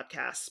investigative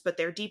podcasts, but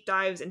they're deep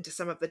dives into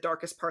some of the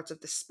darkest parts of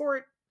the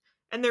sport,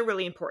 and they're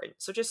really important.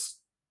 So just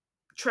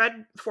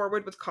tread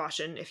forward with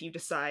caution if you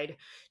decide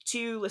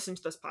to listen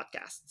to those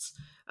podcasts.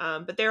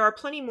 But there are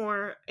plenty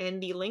more,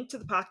 and the link to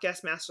the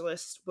podcast master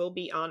list will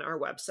be on our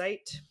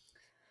website.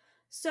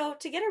 So,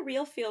 to get a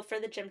real feel for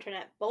the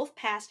Gymternet, both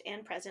past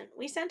and present,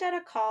 we sent out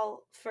a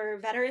call for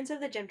veterans of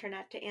the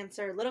Gymternet to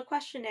answer a little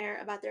questionnaire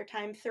about their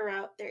time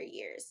throughout their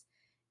years.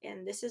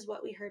 And this is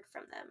what we heard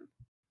from them.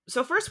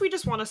 So first, we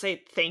just want to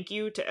say thank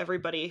you to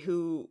everybody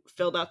who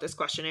filled out this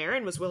questionnaire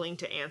and was willing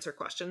to answer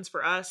questions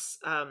for us.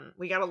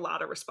 We got a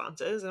lot of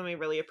responses, and we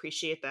really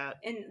appreciate that.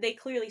 And they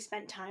clearly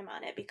spent time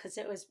on it because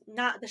it was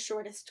not the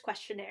shortest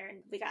questionnaire,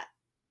 and we got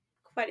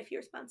quite a few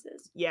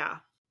responses. Yeah.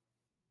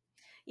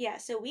 Yeah,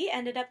 so we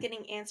ended up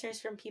getting answers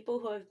from people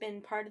who have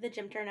been part of the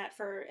Gymternet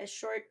for as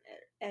short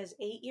as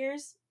 8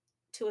 years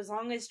to as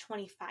long as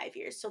 25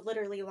 years. So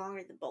literally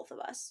longer than both of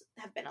us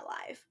have been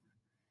alive.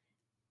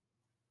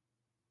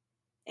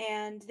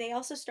 And they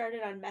also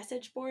started on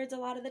message boards a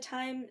lot of the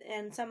time,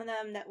 and some of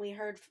them that we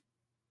heard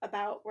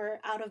about were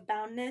Out of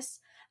Boundness,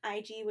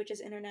 IG, which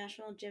is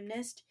International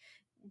Gymnast,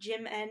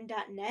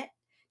 gymn.net,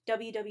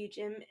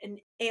 WWGym, and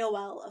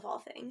AOL of all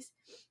things.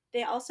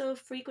 They also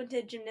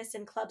frequented gymnasts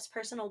and clubs'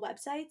 personal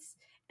websites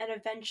and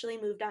eventually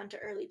moved on to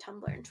early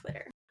Tumblr and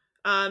Twitter.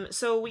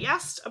 So we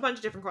asked a bunch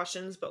of different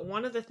questions, but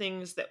one of the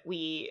things that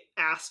we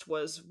asked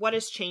was what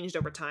has changed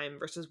over time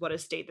versus what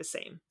has stayed the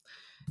same.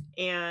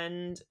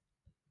 And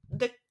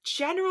the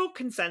general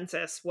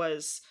consensus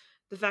was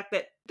the fact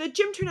that the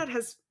Gymternet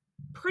has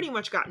pretty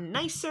much gotten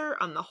nicer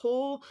on the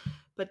whole,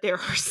 but there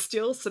are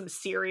still some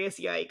serious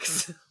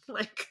yikes.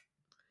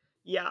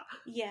 Yeah.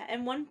 Yeah,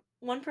 and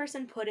one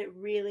person put it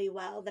really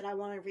well that I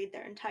want to read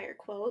their entire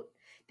quote.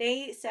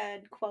 They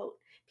said, quote,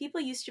 "People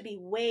used to be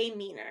way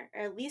meaner,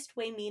 or at least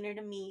way meaner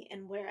to me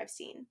and where I've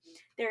seen.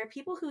 There are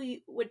people who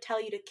would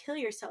tell you to kill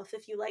yourself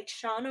if you liked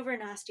Sean over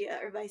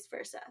Nastia or vice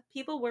versa.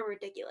 People were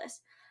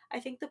ridiculous. I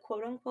think the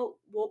quote unquote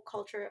woke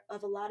culture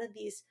of a lot of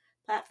these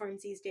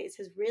platforms these days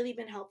has really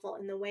been helpful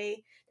in the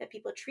way that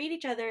people treat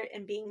each other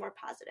and being more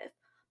positive,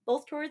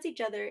 both towards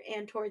each other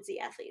and towards the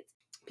athletes.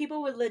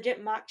 People would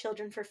legit mock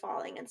children for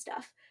falling and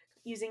stuff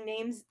using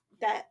names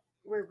that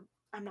were,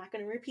 I'm not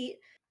going to repeat.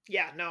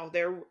 Yeah, no,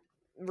 they're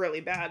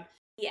really bad.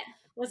 Yeah,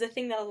 was a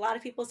thing that a lot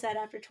of people said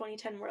after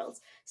 2010 Worlds.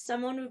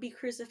 Someone would be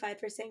crucified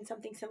for saying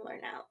something similar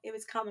now. It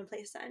was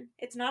commonplace then.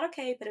 It's not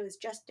okay, but it was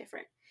just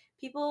different.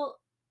 People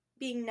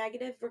being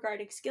negative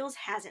regarding skills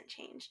hasn't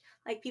changed.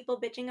 Like people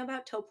bitching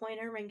about toe point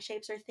or ring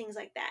shapes or things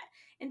like that.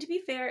 And to be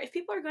fair, if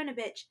people are going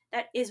to bitch,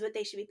 that is what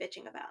they should be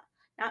bitching about,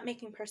 not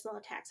making personal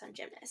attacks on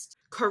gymnasts.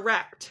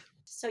 Correct.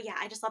 So yeah,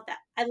 I just love that.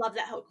 I love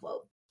that whole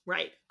quote.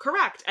 Right.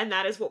 Correct. And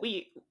that is what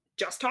we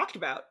just talked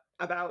about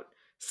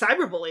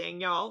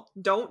cyberbullying, y'all.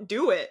 Don't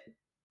do it.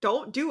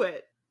 Don't do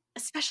it.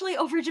 Especially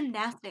over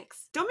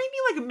gymnastics. Don't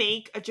make me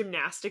make a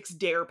gymnastics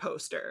dare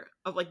poster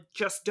of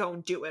just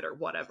don't do it or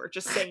whatever.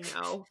 Just say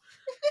no.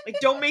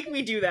 Don't make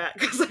me do that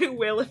because I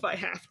will if I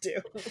have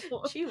to.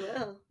 She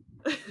will.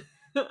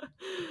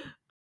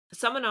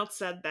 Someone else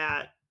said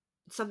that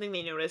something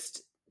they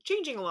noticed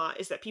changing a lot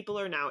is that people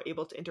are now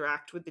able to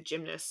interact with the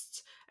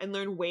gymnasts and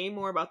learn way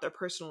more about their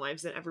personal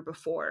lives than ever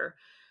before,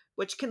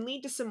 which can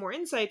lead to some more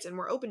insights and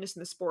more openness in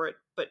the sport.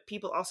 But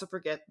people also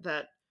forget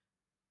that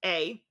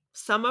A,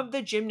 some of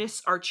the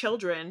gymnasts are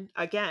children,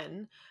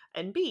 again,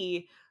 and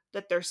B,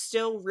 that they're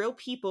still real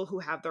people who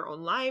have their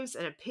own lives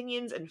and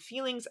opinions and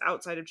feelings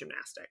outside of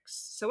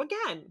gymnastics. So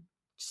again,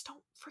 just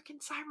don't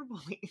freaking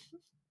cyberbully.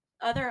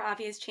 Other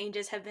obvious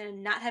changes have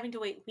been not having to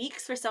wait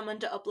weeks for someone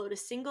to upload a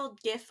single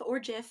GIF or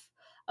GIF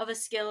of a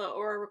skill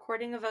or a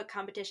recording of a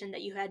competition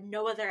that you had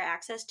no other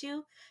access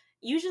to.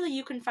 Usually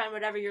you can find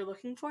whatever you're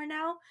looking for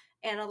now,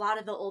 and a lot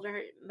of the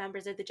older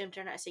members of the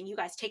Gymternet are saying, you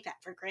guys take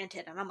that for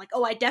granted. And I'm like,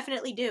 oh, I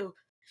definitely do.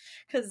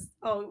 Because,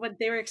 when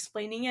they were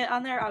explaining it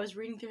on there, I was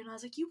reading through and I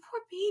was like, you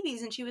poor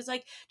babies. And she was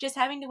like, just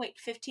having to wait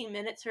 15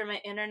 minutes for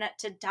my internet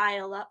to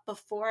dial up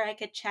before I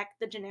could check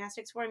the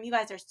gymnastics form. You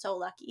guys are so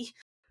lucky.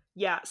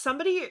 Yeah,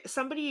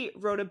 somebody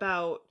wrote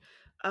about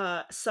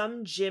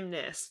some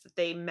gymnast that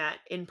they met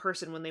in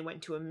person when they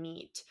went to a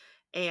meet,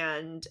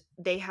 and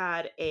they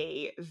had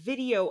a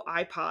video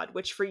iPod,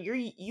 which for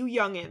you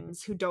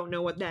youngins who don't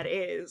know what that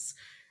is,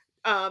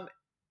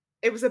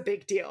 it was a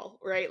big deal,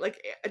 right?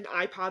 Like an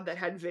iPod that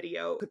had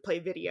video, could play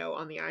video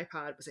on the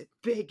iPod was a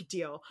big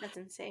deal. That's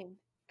insane.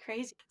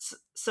 Crazy.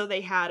 So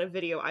they had a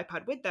video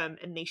iPod with them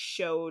and they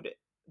showed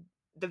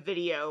the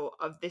video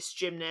of this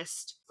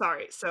gymnast.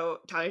 Sorry, so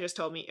Tyler just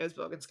told me it was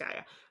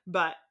Boganskaya.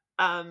 But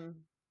um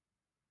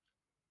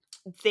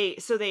they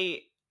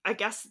I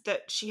guess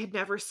that she had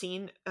never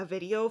seen a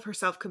video of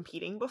herself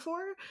competing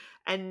before,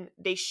 and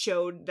they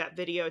showed that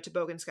video to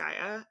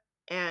Boganskaya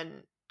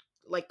and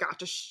like got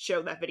to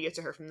show that video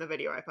to her from the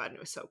video iPod, and it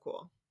was so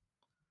cool.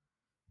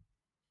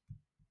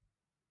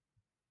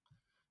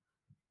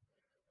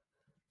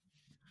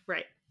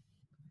 Right.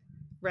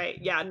 Right.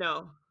 Yeah,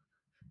 no.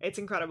 It's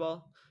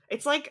incredible.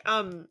 It's like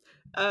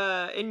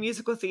in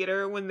musical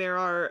theater when there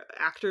are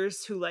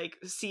actors who like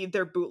see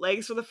their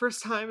bootlegs for the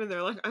first time and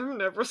they're like, I've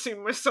never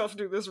seen myself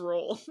do this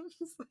role.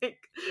 It's like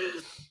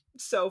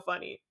so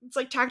funny. It's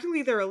like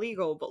technically they're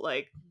illegal, but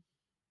like,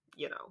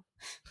 you know.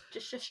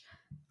 Just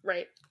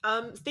Right.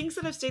 Things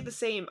that have stayed the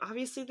same,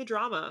 obviously the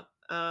drama.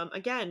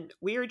 Again,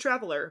 Weary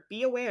Traveler,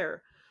 be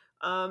aware.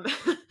 Um,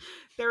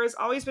 there has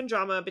always been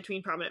drama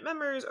between prominent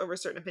members over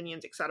certain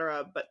opinions,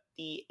 etc., but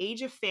the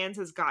age of fans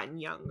has gotten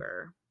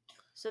younger.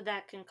 so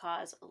that can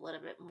cause a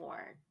little bit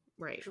more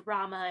Right.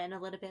 drama and a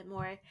little bit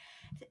more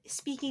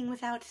speaking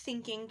without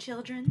thinking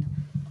children.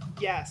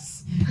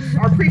 Yes.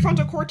 Our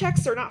prefrontal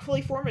cortex are not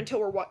fully formed until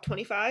we're what,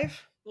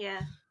 25?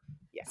 Yeah.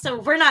 Yeah. So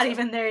we're not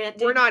even there yet,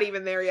 dude. We're not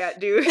even there yet,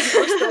 dude.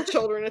 We're still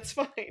children, it's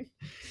fine.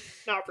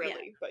 Not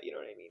really, Yeah. but you know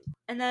what I mean.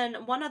 And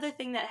then one other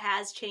thing that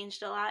has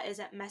changed a lot is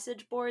that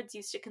message boards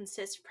used to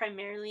consist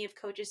primarily of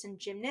coaches and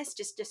gymnasts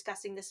just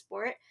discussing the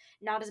sport,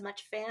 not as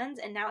much fans,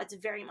 and now it's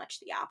very much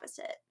the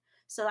opposite.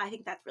 So I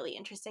think that's really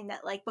interesting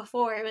that like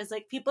before it was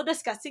like people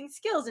discussing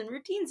skills and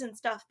routines and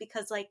stuff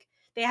because like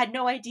they had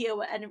no idea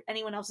what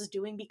anyone else was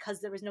doing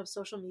because there was no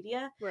social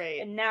media.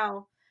 Right. And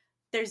now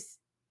there's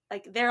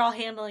like they're all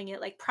handling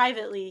it like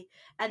privately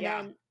and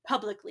then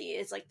publicly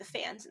is like the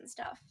fans and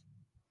stuff.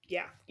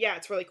 Yeah,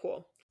 it's really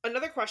cool.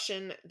 Another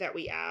question that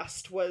we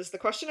asked was the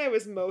question I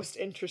was most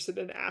interested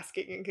in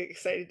asking and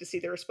excited to see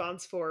the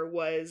response for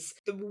was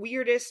the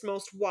weirdest,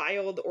 most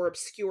wild or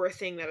obscure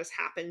thing that has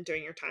happened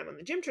during your time on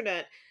the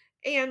Gymternet,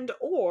 and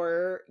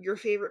or your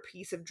favorite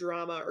piece of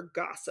drama or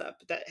gossip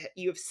that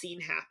you have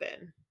seen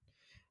happen.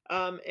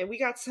 And we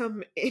got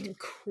some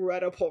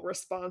incredible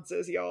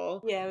responses,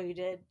 y'all. Yeah, we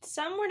did.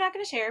 Some we're not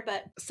going to share,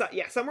 but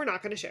some we're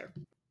not going to share.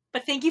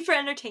 But thank you for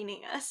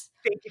entertaining us.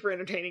 Thank you for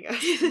entertaining us.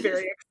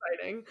 Very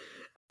exciting.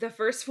 The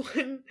first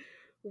one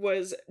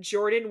was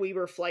Jordan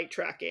Weber flight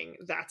tracking.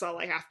 That's all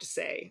I have to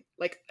say.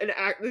 Like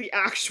the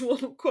actual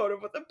quote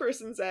of what the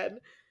person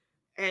said.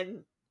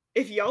 And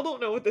if y'all don't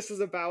know what this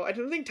is about, I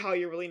don't think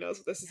Talia really knows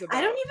what this is about.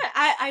 I don't even.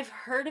 I've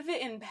heard of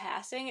it in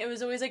passing. It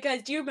was always like,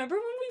 guys, do you remember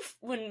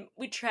when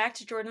we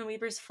tracked Jordan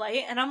Weber's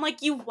flight? And I'm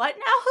like, you what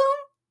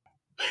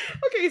now,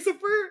 Okay, so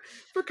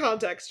for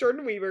context,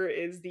 Jordan Weber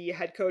is the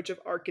head coach of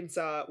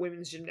Arkansas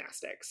women's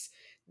gymnastics.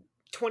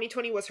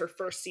 2020 was her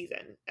first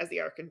season as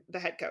the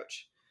head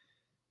coach.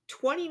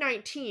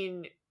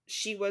 2019,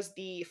 she was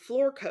the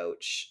floor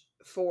coach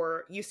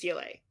for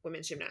UCLA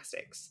women's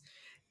gymnastics.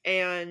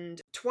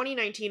 And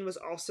 2019 was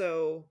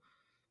also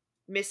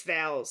Miss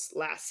Val's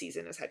last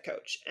season as head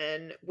coach.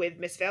 And with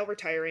Miss Val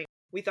retiring,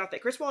 we thought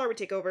that Chris Waller would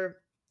take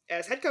over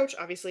as head coach,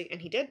 obviously,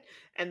 and he did,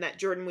 and that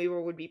Jordan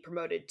Weber would be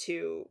promoted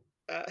to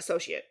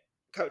associate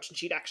coach, and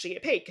she'd actually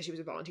get paid because she was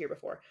a volunteer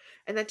before.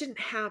 And that didn't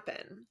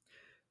happen.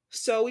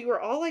 So we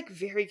were all like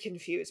very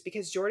confused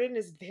because Jordan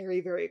is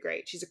very, very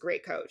great. She's a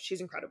great coach.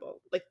 She's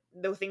incredible. Like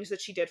the things that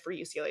she did for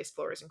UCLA's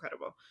floor is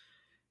incredible.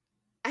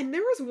 And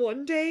there was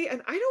one day,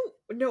 and I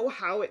don't know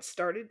how it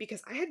started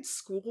because I had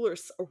school or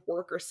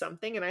work or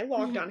something, and I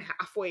logged on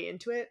halfway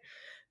into it.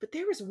 But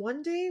there was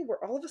one day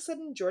where all of a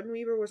sudden Jordan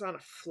Weber was on a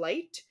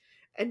flight,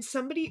 and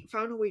somebody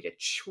found a way to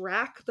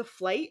track the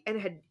flight,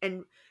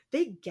 and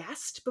they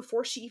guessed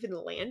before she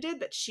even landed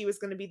that she was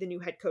going to be the new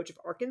head coach of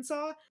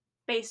Arkansas.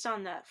 Based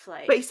on that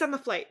flight. Based on the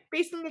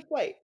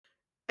flight.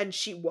 And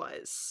she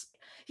was.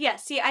 Yeah,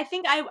 see, I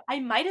think I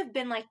might have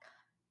been like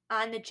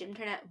on the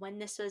Gymternet when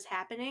this was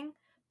happening,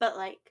 but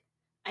like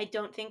I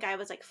don't think I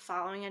was like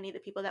following any of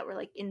the people that were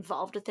like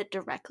involved with it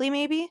directly,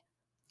 maybe.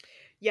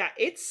 Yeah,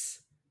 it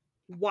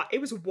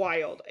was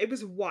wild. It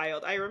was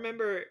wild. I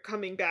remember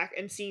coming back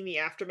and seeing the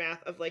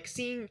aftermath of like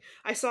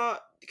I saw,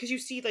 because you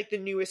see like the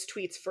newest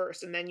tweets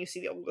first and then you see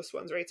the oldest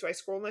ones, right? So I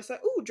scrolled and I saw,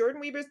 oh,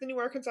 Jordan Weber's the new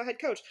Arkansas head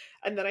coach.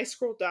 And then I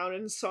scrolled down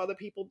and saw the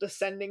people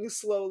descending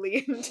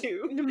slowly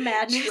into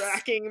madness,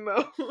 tracking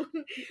mode.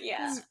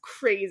 Yeah. This is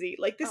crazy.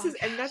 Like this is,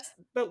 and that's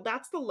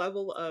the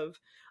level of,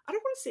 I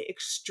don't want to say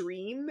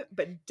extreme,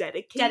 but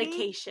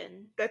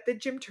dedication that the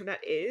Gymternet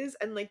is,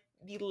 and like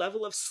the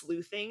level of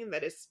sleuthing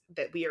that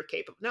we are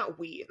capable. Not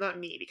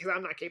me, because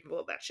I'm not capable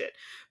of that shit.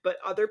 But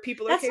other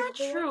people are capable. That's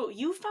not true.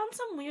 You found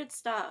some weird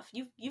stuff.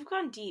 You've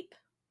gone deep.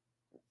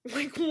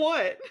 Like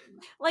what?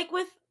 Like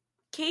with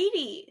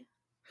Katie.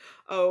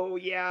 Oh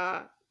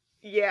yeah.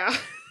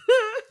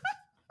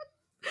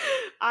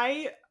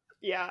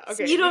 Yeah,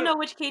 So okay. you don't know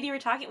which Katie we're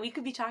talking. We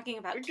could be talking We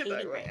about could talk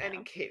Katie about right any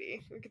now.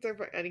 Katie. We could talk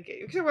about any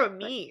Katie. We could talk about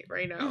But me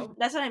right now.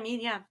 that's what I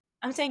mean. Yeah,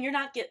 I'm saying you're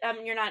not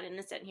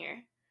innocent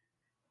here.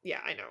 Yeah,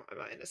 I know. I'm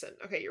not innocent.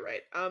 Okay, you're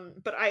right.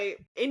 But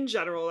in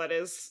general, that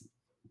is,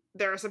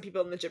 there are some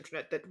people in the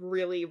gymternet that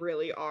really,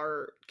 really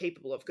are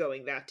capable of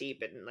going that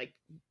deep and like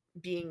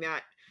being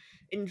that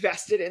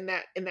invested in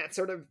that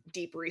sort of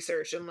deep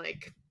research and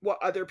like what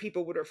other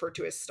people would refer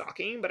to as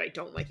stalking, but I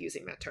don't like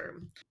using that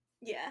term.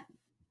 Yeah,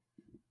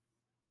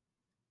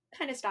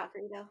 kind of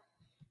stalkery though.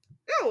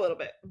 Yeah, a little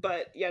bit,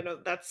 but yeah, no,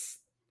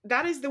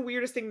 that is the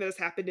weirdest thing that has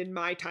happened in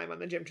my time on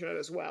the gymternet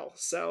as well.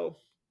 So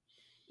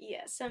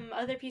Yeah, some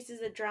other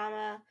pieces of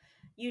drama.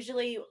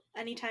 Usually,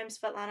 anytime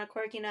Svetlana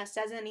Korkina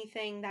says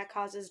anything, that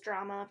causes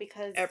drama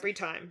every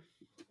time.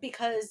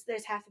 because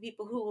there's half the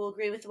people who will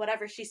agree with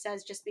whatever she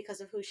says just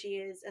because of who she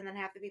is, and then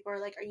half the people are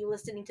like, "Are you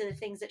listening to the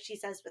things that she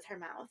says with her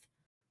mouth?"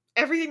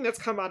 Everything that's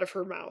come out of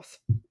her mouth.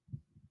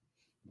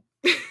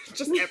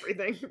 Just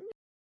everything.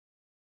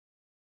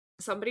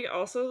 Somebody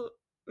also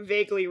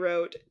vaguely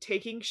wrote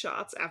taking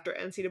shots after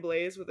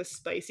NCAA's with a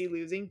spicy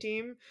losing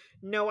team.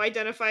 No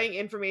identifying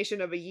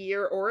information of a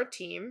year or a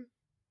team,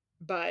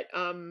 but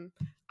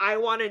I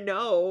want to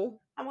know.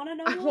 I want to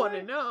know I want to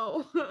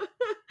more. know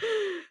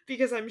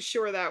because I'm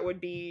sure that would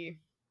be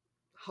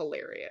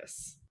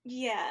hilarious.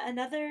 Yeah,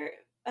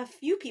 a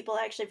few people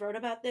actually wrote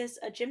about this.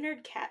 A gym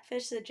nerd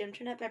catfished the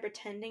gymternet by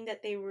pretending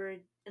that they were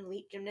an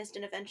elite gymnast,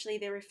 and eventually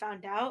they were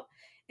found out.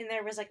 And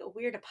there was like a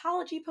weird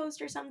apology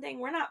post or something.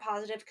 We're not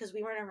positive because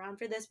we weren't around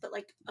for this, but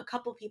like a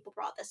couple people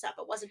brought this up.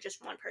 It wasn't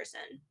just one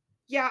person.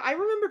 Yeah, I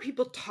remember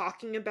people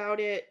talking about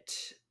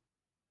it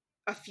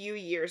a few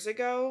years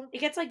ago. It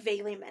gets like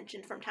vaguely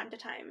mentioned from time to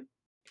time.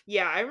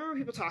 Yeah, I remember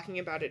people talking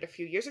about it a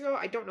few years ago.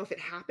 I don't know if it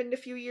happened a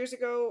few years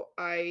ago.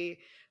 I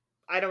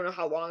don't know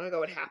how long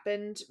ago it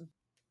happened.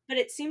 But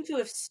it seemed to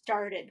have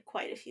started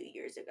quite a few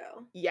years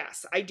ago.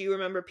 Yes, I do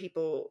remember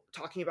people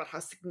talking about how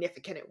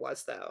significant it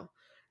was though,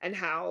 and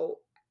how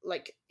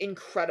like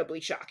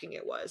incredibly shocking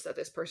it was that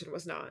this person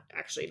was not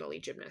actually an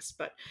elite gymnast.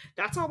 But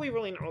that's all we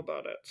really know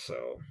about it.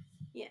 So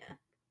Yeah,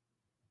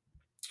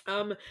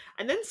 um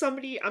and then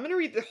somebody, I'm going to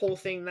read the whole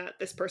thing that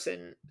this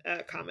person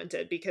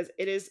commented because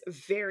it is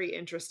very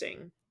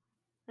interesting.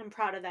 I'm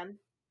proud of them.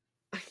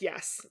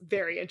 Yes,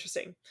 very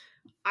interesting.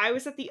 I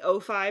was at the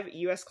 '05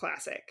 US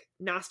Classic,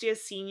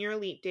 Nastia's senior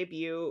elite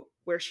debut,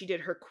 where she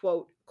did her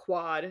quote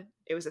quad.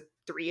 It was a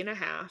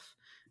 3.5.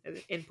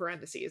 In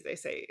parentheses, they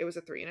say it was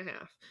a 3.5. And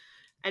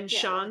Yeah, it was.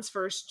 Sean's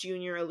first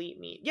junior elite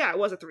meet. Yeah, it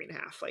was a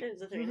 3.5. Like It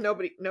was a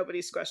 3.5.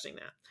 nobody's questioning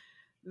that.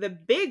 The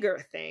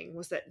bigger thing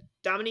was that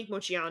Dominique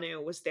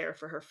Moceanu was there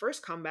for her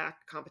first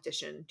comeback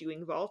competition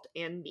doing vault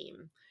and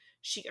beam.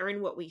 She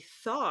earned what we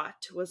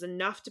thought was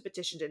enough to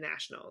petition to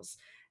nationals.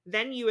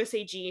 Then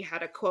USAG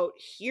had a quote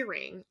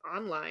hearing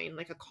online,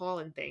 like a call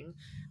in thing,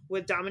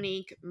 with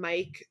Dominique,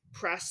 Mike,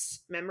 press,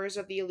 members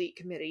of the elite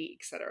committee,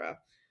 etc.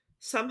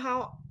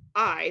 Somehow,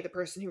 I, the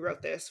person who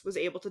wrote this, was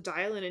able to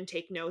dial in and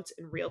take notes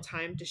in real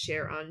time to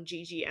share on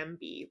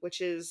GGMB, which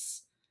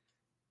is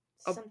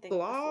a Something with a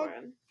blog,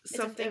 forum. It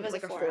something was a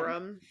like a forum.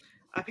 forum.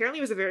 Apparently,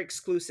 it was a very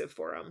exclusive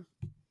forum,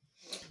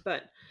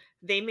 but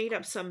they made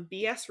up some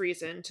BS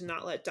reason to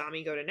not let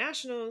Dami go to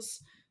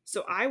nationals.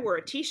 So I wore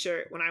a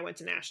T-shirt when I went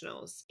to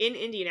nationals in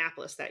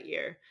Indianapolis that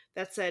year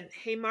that said,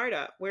 "Hey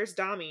Marta, where's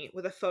Dami?"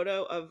 with a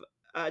photo of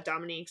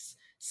Dominique's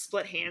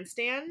split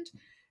handstand,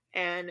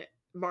 and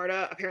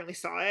Marta apparently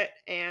saw it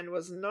and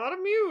was not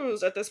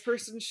amused at this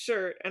person's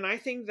shirt, and I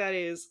think that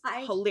is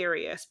I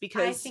hilarious I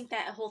because think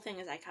that whole thing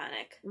is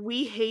iconic.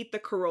 we hate the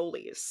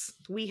Carollis.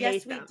 We Yes,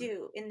 hate we them.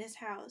 do. In this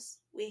house,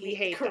 we We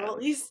hate the hate them.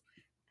 Carollis.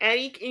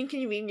 Any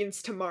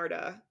inconvenience to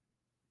Marta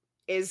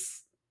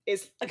is A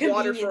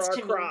water for convenience our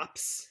to me.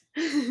 crops.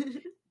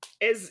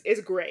 Is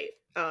great.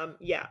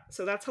 Yeah,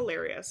 so that's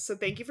hilarious. So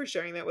thank you for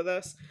sharing that with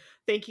us.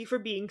 Thank you for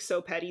being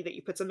so petty that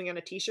you put something on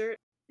a t-shirt.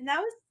 And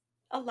that was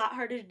a lot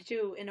harder to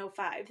do in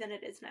 '05 than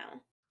it is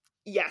now.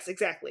 Yes,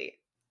 exactly.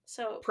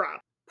 So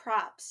Props.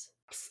 props.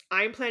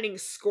 I'm planning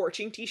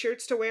scorching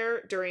t-shirts to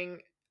wear during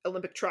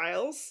Olympic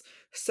trials,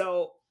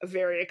 so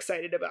very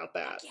excited about Heck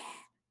that. yeah.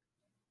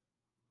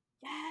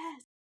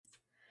 Yes.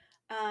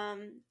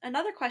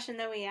 Another question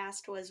that we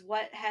asked was,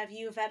 what have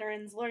you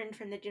veterans learned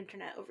from the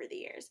gymternet over the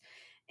years?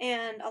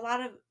 And a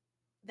lot of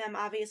them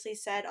obviously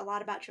said a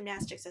lot about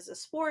gymnastics as a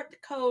sport, the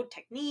code,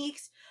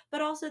 techniques,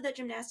 but also that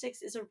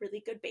gymnastics is a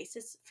really good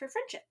basis for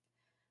friendship,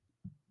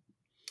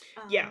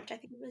 Yeah. which I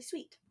think is really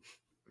sweet.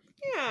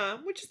 Yeah,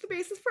 which is the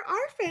basis for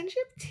our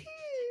friendship And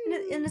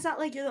too. it's not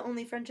like you're the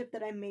only friendship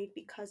that I made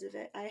because of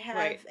it. I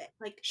Right. have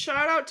like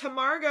Shout out to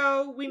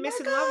Margot. We miss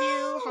and love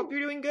you. Hope Margot.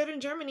 you're doing good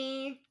in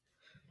Germany.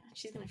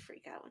 She's gonna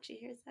freak out when she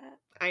hears that.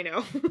 I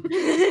know.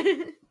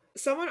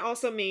 Someone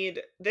also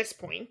made this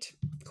point,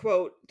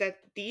 quote,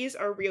 that these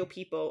are real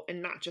people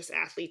and not just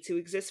athletes who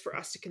exist for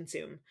us to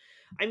consume.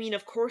 I mean,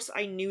 of course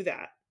I knew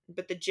that,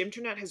 but the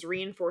gymternet has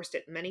reinforced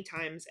it many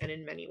times and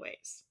in many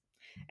ways.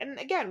 And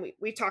again,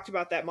 we've talked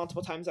about that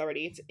multiple times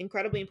already. It's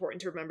incredibly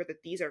important to remember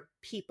that these are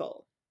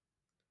people.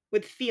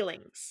 with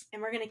feelings.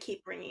 And we're going to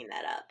keep bringing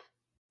that up.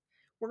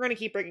 We're going to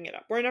keep bringing it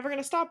up. We're never going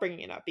to stop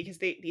bringing it up because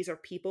these are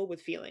people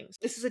with feelings.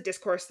 This is a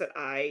discourse that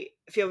I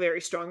feel very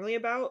strongly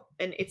about,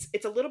 and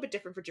it's a little bit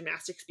different for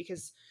gymnastics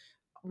because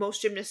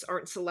most gymnasts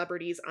aren't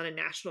celebrities on a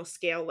national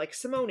scale like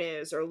Simone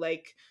is, or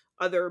like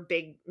other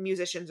big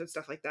musicians and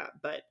stuff like that.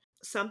 But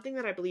something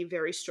that I believe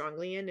very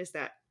strongly in is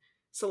that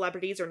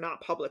celebrities are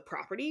not public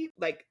property.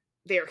 Like,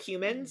 they're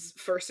humans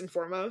first and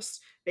foremost.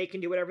 They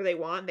can do whatever they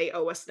want. They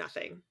owe us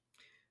nothing,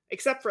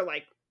 except for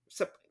like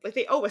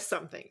they owe us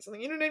some things.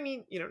 Like, you know what I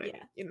mean? You know what I mean?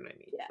 You know what I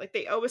mean? Yeah. Like,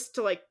 they owe us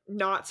to like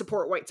not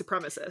support white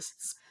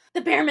supremacists.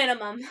 The bare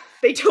minimum.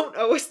 They don't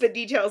owe us the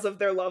details of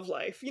their love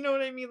life. You know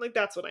what I mean? Like,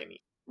 that's what I mean.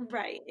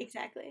 Right,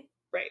 exactly.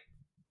 Right.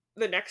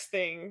 The next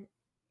thing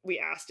we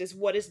asked is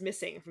what is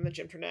missing from the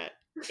Gymternet?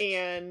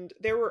 And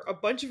there were a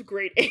bunch of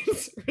great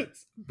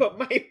answers, but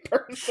my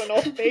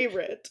personal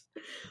favorite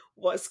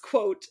was,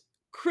 quote,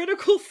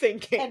 critical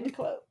thinking. End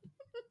quote.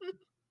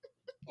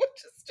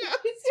 Which is just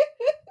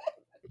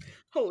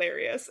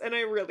hilarious, and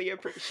I really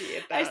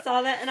appreciate that. I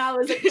saw that and I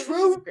was like, This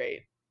true. is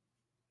great.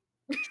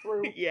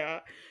 True.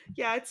 Yeah,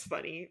 it's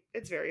funny.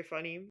 It's very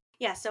funny.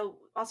 Yeah, so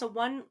also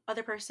one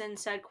other person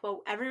said,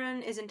 quote,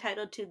 everyone is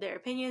entitled to their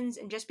opinions,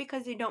 and just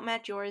because they don't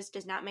match yours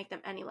does not make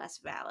them any less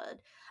valid.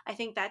 I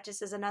think that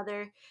just is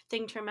another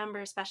thing to remember,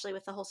 especially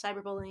with the whole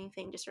cyberbullying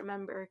thing. Just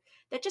remember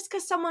that just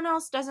because someone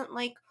else doesn't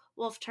like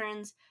wolf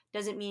turns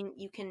doesn't mean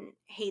you can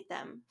hate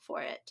them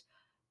for it.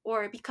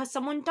 Or because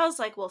someone does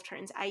like wolf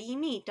turns, i.e.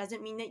 me,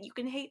 doesn't mean that you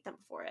can hate them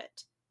for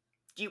it.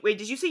 Wait,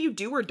 did you say you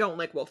do or don't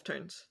like wolf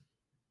turns?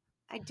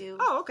 I do.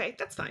 Oh, okay,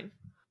 that's fine.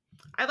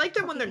 I like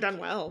them when they're done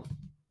well.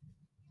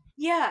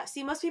 Yeah,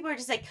 see, most people are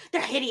just like,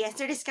 they're hideous,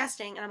 they're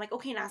disgusting. And I'm like,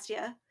 okay,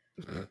 Nastya.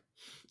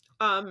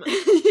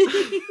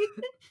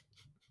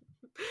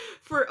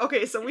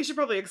 So we should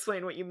probably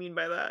explain what you mean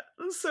by that.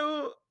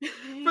 So,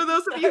 for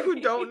those of you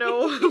who don't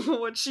know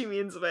what she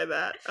means by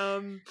that,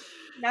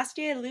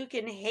 Nastya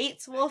Lukin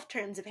hates wolf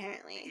turns,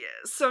 apparently.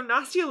 Yeah, so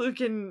Nastya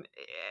Lukin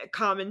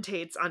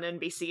commentates on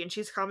NBC, and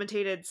she's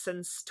commentated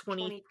since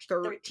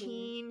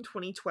 2013,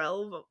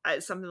 2012,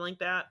 something like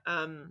that.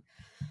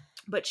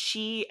 But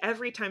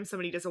every time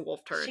somebody does a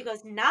wolf turn, she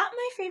goes, not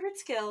my favorite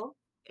skill.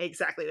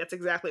 Exactly, that's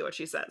exactly what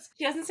she says.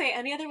 She doesn't say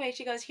any other way.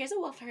 She goes, here's a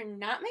wolf turn,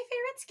 not my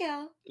favorite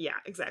skill. Yeah,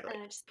 exactly.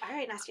 And I just, all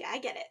right, Nastya, I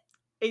get it.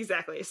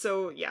 Exactly.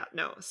 So, yeah,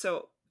 no.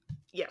 So,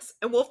 yes.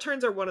 And wolf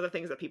turns are one of the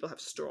things that people have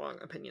strong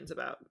opinions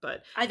about,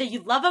 but either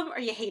you love them or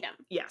you hate them.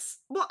 Yes.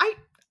 Well, I'm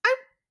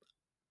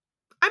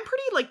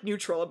pretty, like,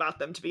 neutral about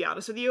them, to be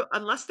honest with you,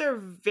 unless they're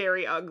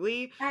very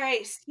ugly. All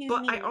right, excuse me.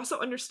 But me. I also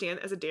understand,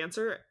 as a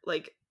dancer,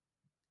 like,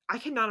 I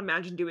cannot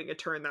imagine doing a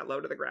turn that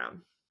low to the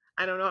ground.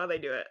 I don't know how they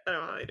do it. I don't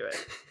know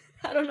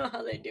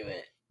how they do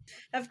it.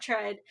 I've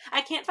tried.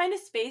 I can't find a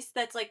space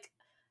that's, like,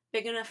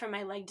 big enough for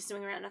my leg to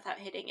swing around without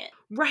hitting it.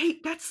 Right,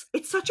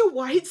 it's such a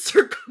wide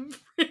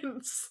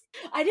circumference.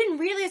 I didn't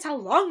realize how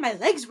long my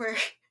legs were.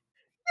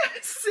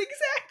 Yes,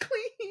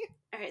 exactly.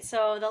 Alright,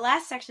 so the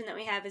last section that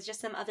we have is just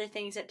some other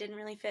things that didn't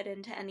really fit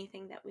into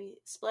anything that we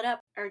split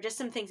up, or just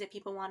some things that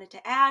people wanted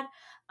to add.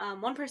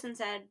 One person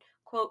said,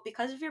 quote,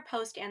 because of your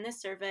post and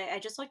this survey, I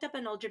just looked up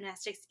an old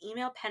gymnastics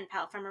email pen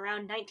pal from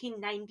around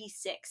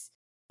 1996.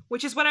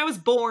 Which is when I was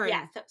born.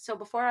 Yeah, so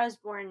before I was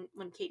born,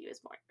 when Katie was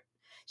born.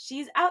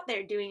 She's out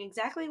there doing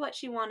exactly what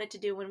she wanted to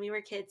do when we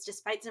were kids,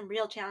 despite some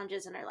real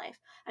challenges in her life.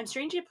 I'm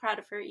strangely proud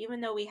of her, even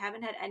though we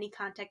haven't had any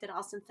contact at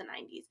all since the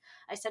 90s.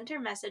 I sent her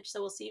a message, so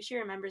we'll see if she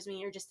remembers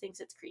me or just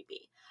thinks it's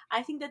creepy.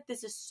 I think that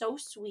this is so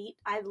sweet.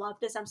 I love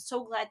this. I'm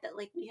so glad that,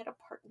 like, we had a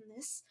part in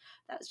this.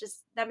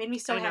 That made me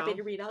so happy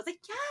to read. I was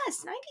like,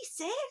 yes,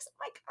 96. Oh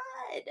my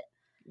god.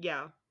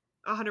 Yeah.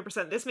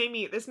 100%. This made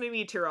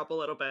me tear up a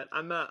little bit.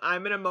 I'm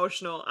an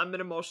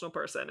emotional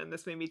person, and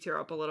this made me tear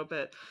up a little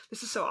bit.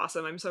 This is so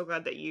awesome. I'm so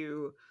glad that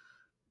you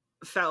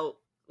felt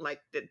like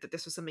that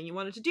this was something you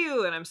wanted to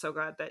do, and I'm so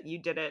glad that you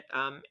did it.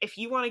 If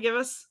you want to give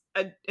us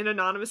an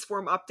anonymous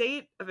form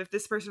update of if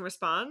this person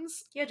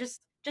responds, yeah,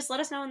 just let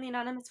us know in the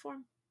anonymous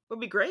form. Would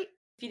be great.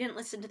 If you didn't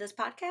listen to this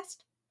podcast,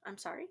 I'm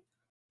sorry.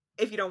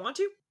 If you don't want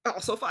to,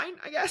 also fine,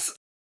 I guess.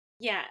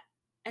 Yeah.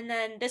 And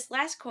then this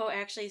last quote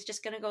actually is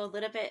just going to go a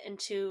little bit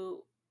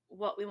into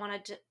what we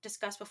wanted to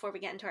discuss before we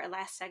get into our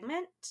last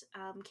segment.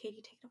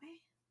 Katie, take it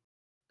away.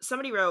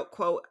 Somebody wrote,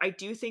 quote, I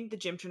do think the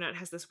Gymternet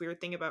has this weird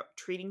thing about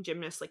treating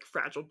gymnasts like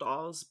fragile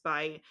dolls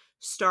by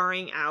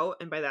starring out,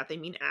 and by that they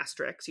mean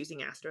asterisks,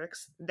 using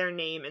asterisks, their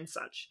name and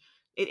such.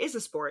 It is a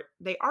sport.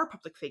 They are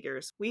public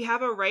figures. We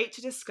have a right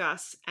to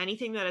discuss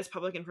anything that is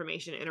public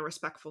information in a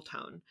respectful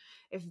tone.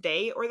 If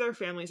they or their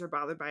families are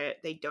bothered by it,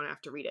 they don't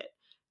have to read it.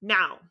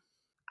 Now,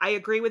 I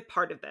agree with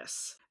part of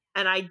this,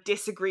 and I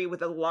disagree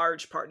with a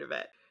large part of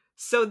it.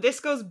 So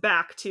this goes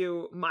back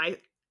to my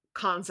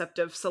concept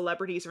of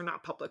celebrities are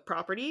not public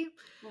property.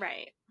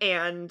 Right.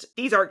 And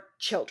these are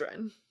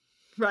children,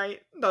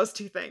 right? Those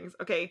two things,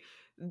 okay?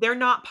 They're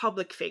not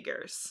public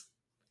figures.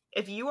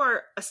 If you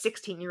are a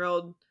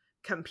 16-year-old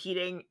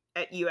competing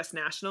at US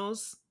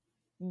Nationals,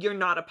 you're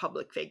not a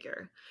public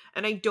figure.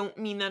 And I don't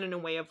mean that in a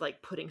way of,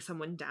 like, putting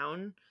someone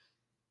down.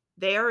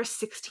 They are a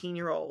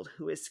 16-year-old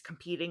who is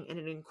competing in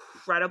an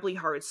incredibly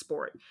hard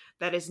sport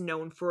that is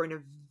known for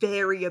a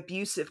very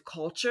abusive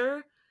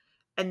culture,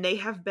 and they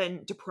have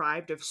been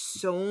deprived of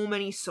so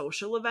many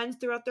social events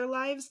throughout their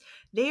lives.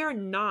 They are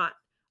not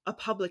a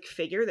public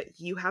figure that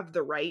you have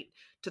the right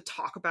to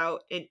talk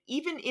about, and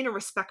even in a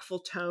respectful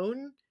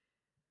tone.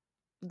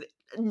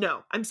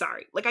 No, I'm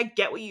sorry. Like, I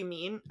get what you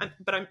mean,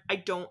 but I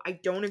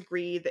don't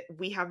agree that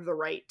we have the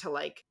right to,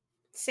 like,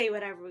 Say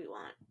whatever we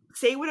want.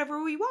 say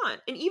whatever we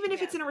want. And even if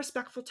Yeah. it's in a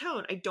respectful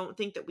tone, I don't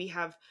think that we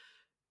have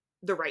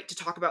the right to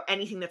talk about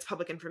anything that's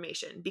public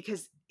information,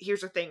 because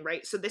here's the thing,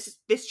 right? So this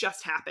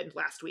just happened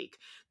last week.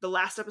 The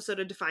last episode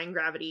of Defying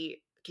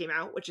Gravity came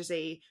out, which is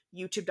a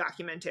YouTube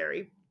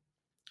documentary,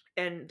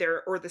 and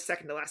or the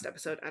second to last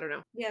episode, I don't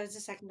know. Yeah, it was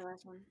the second to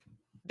last one.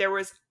 There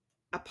was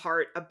a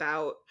part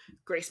about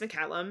Grace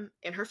McCallum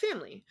and her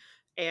family,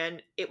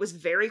 and it was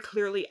very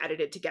clearly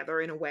edited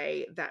together in a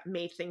way that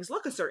made things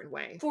look a certain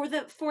way. For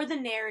the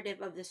narrative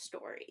of the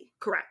story.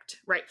 Correct.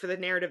 Right, for the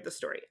narrative of the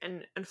story.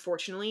 And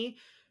unfortunately,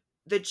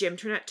 the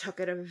Gymternet took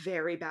it a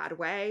very bad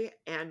way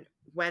and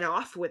went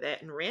off with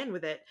it and ran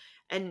with it.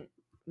 And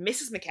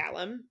Mrs.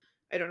 McCallum,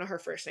 I don't know her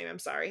first name, I'm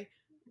sorry,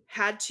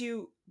 had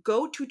to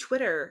go to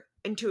Twitter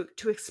and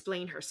to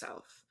explain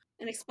herself.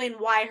 And explain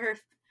why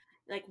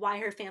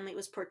her family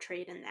was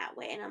portrayed in that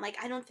way. And I'm like,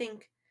 I don't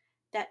think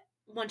that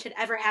one should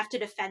ever have to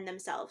defend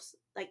themselves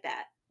like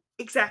that.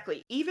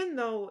 Exactly. Even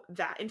though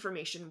that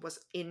information was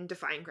in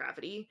Defying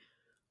Gravity,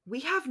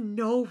 we have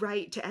no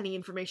right to any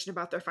information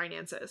about their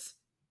finances.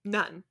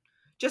 None.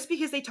 Just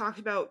because they talked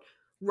about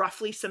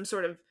roughly some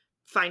sort of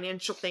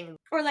financial thing.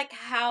 Or like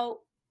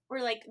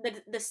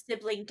the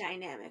sibling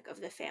dynamic of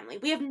the family.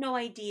 We have no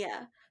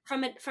idea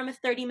from a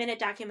 30-minute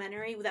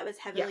documentary that was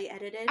heavily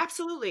edited.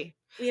 Absolutely.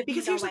 We have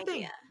Because no here's the idea.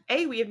 thing.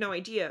 A, we have no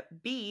idea.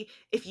 B,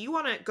 if you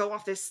want to go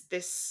off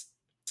this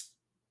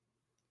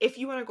if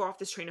you want to go off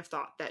this train of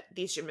thought that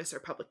these gymnasts are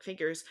public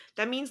figures,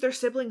 that means their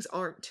siblings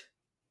aren't.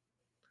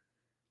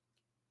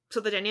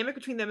 So the dynamic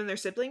between them and their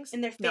siblings?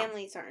 And their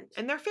families aren't.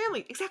 And their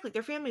family, exactly,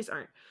 their families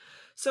aren't.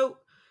 So,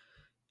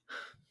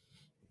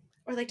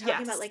 or like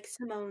talking about like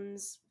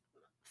Simone's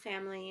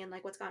family and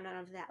like what's gone on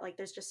of that. Like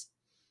there's just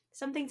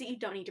some things that you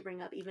don't need to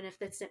bring up, even if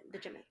that's the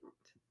gymnast.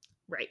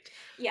 Right.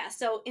 Yeah.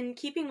 So in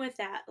keeping with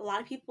that, a lot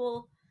of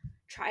people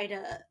try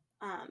to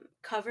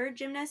cover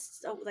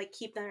gymnasts, so like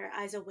keep their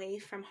eyes away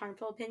from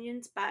harmful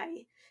opinions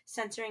by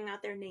censoring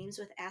out their names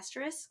with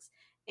asterisks.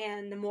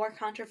 And the more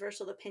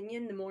controversial the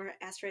opinion, the more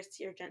asterisks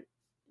you're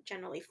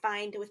generally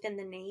find within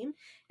the name.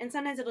 And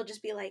sometimes it'll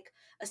just be like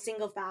a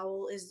single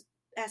vowel is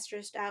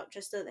asterisked out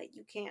just so that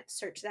you can't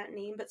search that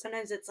name. But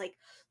sometimes it's like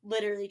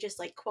literally just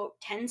like, quote,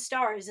 10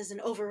 stars is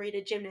an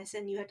overrated gymnast,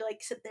 and you have to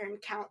like sit there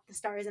and count the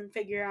stars and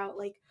figure out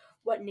like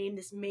what name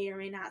this may or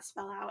may not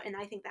spell out. And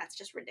I think that's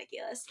just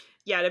ridiculous.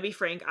 Yeah, to be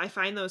frank, I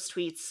find those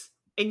tweets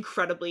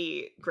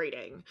incredibly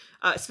grating.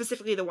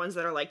 Specifically the ones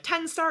that are like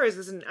 10 stars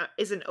is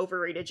an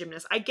overrated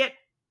gymnast. I get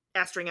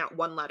asterisk out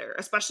one letter,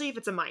 especially if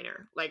it's a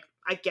minor. Like,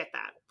 I get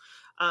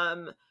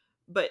that.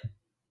 But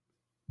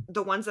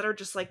the ones that are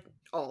just like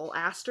all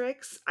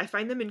asterisks, I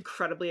find them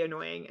incredibly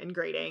annoying and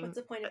grating. What's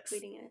the point of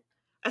tweeting it?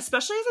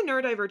 Especially as a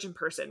neurodivergent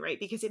person, right?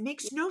 Because it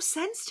makes no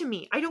sense to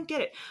me. I don't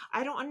get it.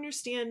 I don't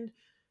understand.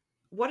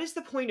 What is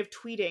the point of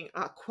tweeting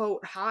a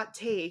quote hot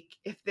take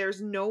if there's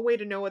no way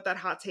to know what that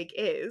hot take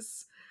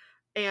is?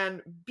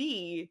 And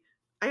B,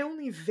 I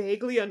only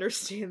vaguely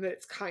understand that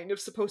it's kind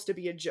of supposed to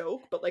be a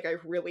joke, but like I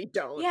really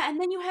don't. Yeah,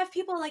 and then you have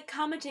people like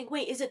commenting,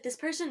 wait, is it this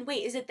person?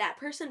 Wait, is it that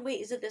person?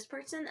 Wait, is it this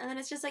person? And then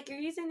it's just like, you're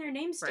using their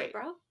names still, Right.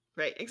 bro.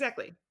 Right,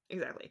 exactly.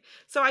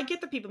 So I get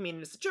that people mean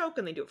it as a joke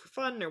and they do it for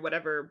fun or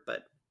whatever,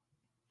 but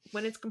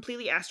when it's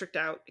completely asterisked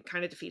out, it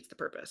kind of defeats the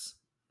purpose.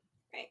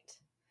 Right.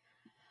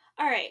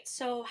 All right,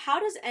 so how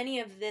does any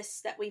of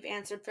this that we've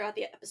answered throughout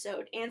the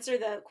episode answer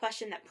the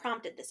question that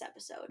prompted this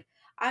episode?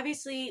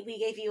 Obviously, we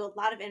gave you a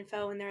lot of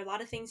info and there are a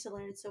lot of things to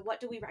learn, so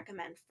what do we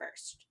recommend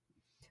first?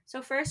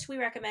 So first, we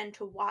recommend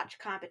to watch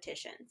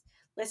competitions.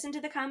 Listen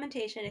to the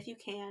commentation if you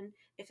can,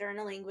 if they're in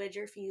a language,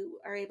 or if you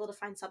are able to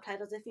find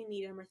subtitles if you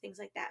need them, or things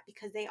like that,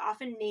 because they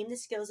often name the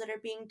skills that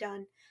are being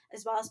done,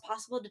 as well as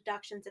possible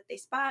deductions that they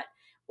spot,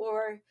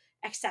 or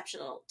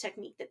exceptional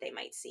technique that they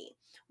might see.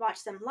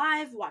 Watch them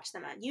live, watch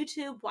them on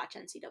YouTube, watch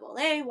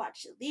NCAA,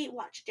 watch Elite,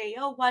 watch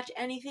JO, watch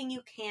anything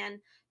you can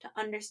to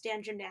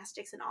understand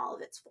gymnastics in all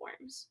of its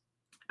forms.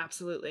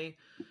 Absolutely.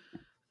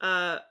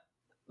 But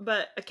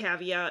a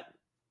caveat,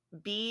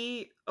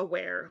 be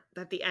aware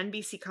that the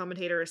NBC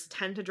commentators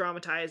tend to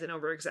dramatize and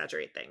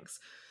over-exaggerate things.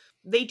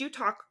 They do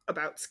talk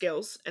about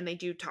skills and they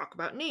do talk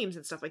about names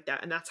and stuff like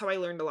that, and that's how I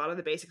learned a lot of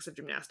the basics of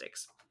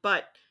gymnastics.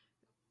 But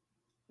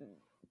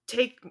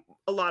take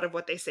a lot of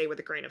what they say with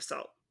a grain of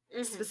salt.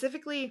 Mm-hmm.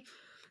 Specifically,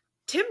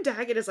 Tim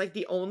Daggett is like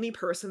the only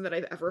person that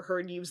I've ever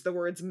heard use the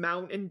words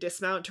mount and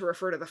dismount to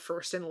refer to the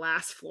first and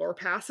last floor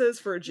passes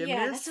for a gymnast.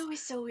 Yeah, that's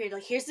always so weird.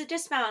 Like, here's the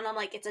dismount, and I'm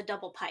like, it's a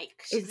double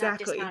pike. She's not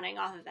dismounting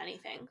off of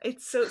anything.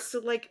 It's so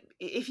like,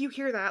 if you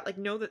hear that, like,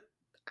 know that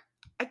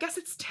I guess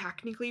it's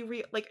technically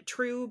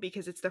true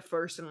because it's the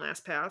first and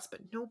last pass,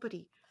 but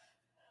nobody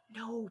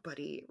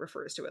nobody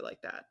refers to it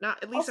like that.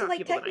 Not, at least Also, not like,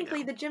 people that I technically,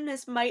 know. the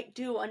gymnast might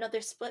do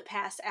another split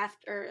pass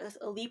after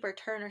a leap or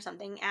turn or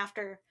something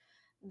after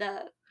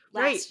the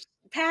Right. last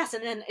pass,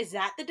 and then is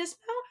that the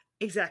dismount?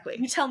 Exactly.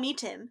 You tell me,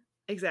 Tim.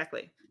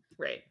 Exactly.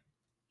 Right.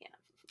 Yeah.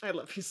 I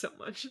love you so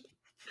much.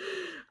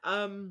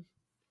 um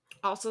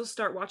Also,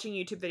 start watching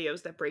YouTube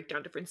videos that break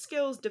down different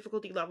skills,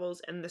 difficulty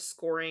levels, and the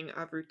scoring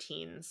of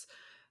routines.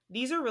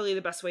 These are really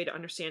the best way to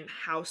understand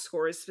how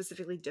scores,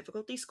 specifically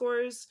difficulty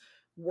scores,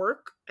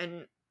 work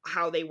and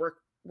how they work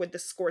with the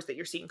scores that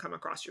you're seeing come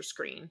across your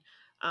screen.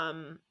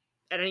 Um,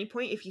 at any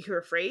point, if you hear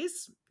a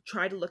phrase,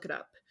 try to look it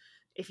up.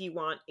 If you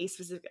want a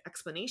specific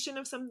explanation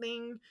of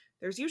something,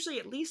 there's usually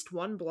at least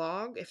one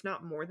blog, if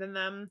not more than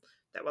them,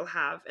 that will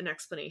have an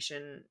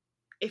explanation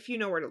if you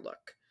know where to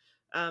look.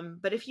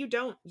 But if you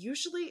don't,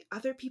 usually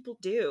other people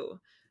do.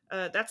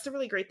 That's the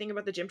really great thing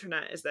about the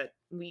Gymternet is that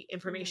we Mm.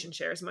 information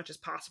share as much as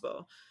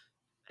possible.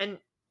 And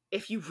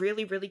if you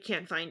really, really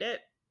can't find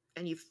it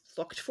and you've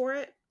looked for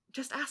it,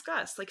 just ask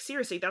us. Like,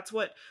 seriously, that's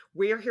what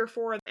we're here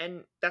for.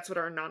 And that's what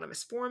our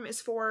anonymous forum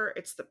is for.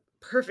 It's the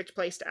perfect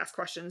place to ask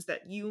questions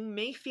that you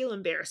may feel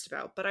embarrassed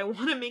about. But I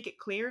want to make it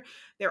clear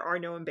there are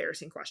no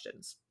embarrassing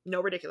questions,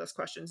 no ridiculous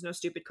questions, no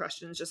stupid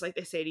questions, just like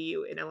they say to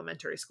you in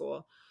elementary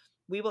school.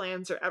 We will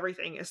answer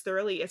everything as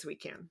thoroughly as we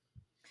can.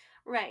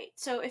 Right.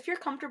 So if you're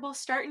comfortable,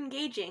 start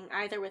engaging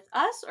either with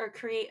us or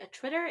create a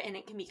Twitter, and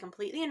it can be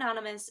completely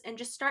anonymous, and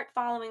just start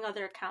following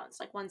other accounts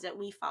like ones that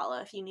we follow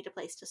if you need a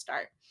place to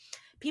start.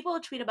 People will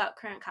tweet about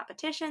current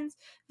competitions,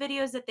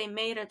 videos that they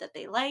made or that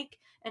they like,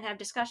 and have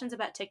discussions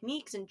about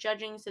techniques and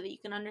judging so that you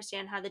can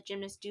understand how the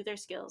gymnasts do their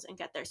skills and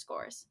get their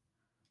scores.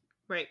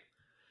 Right.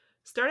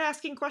 Start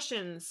asking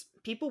questions.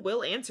 People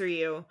will answer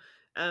you.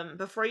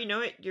 Before you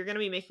know it, you're going to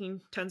be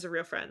making tons of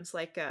real friends,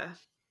 like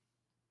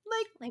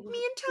Like me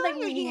and like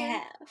Talia we here.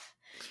 have.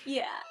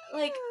 Yeah,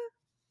 like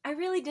I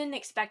really didn't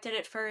expect it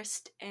at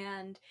first,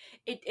 and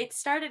it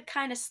started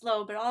kind of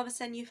slow, but all of a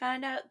sudden you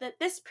found out that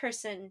this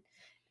person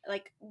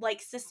like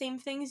likes the same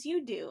things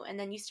you do, and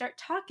then you start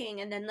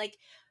talking, and then like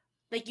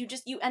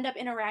you end up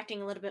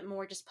interacting a little bit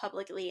more just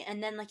publicly,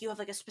 and then like you have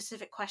like a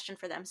specific question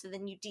for them, so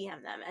then you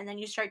DM them, and then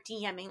you start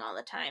DMing all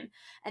the time,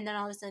 and then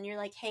all of a sudden you're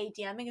like, hey,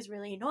 DMing is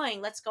really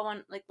annoying, let's go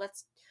on, like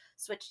let's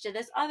switch to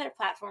this other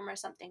platform or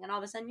something, and all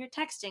of a sudden you're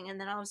texting, and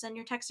then all of a sudden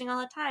you're texting all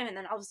the time, and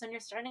then all of a sudden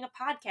you're starting a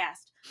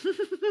podcast.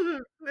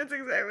 That's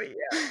exactly,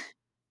 yeah.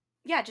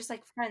 Yeah, just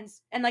like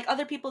friends, and like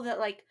other people that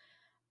like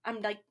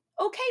I'm like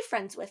okay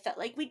friends with, that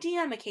like we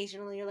DM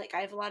occasionally, or like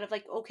I have a lot of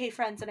like okay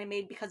friends that I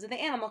made because of the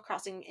Animal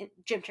Crossing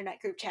Gymternet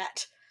group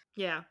chat.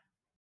 Yeah.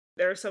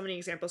 There are so many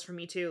examples for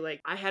me too.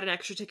 Like, I had an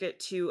extra ticket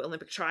to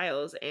Olympic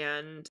trials,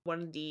 and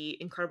one of the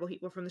incredible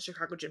people from the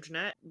Chicago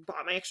Gymternet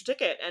bought my extra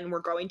ticket, and we're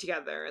going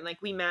together. And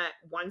like, we met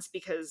once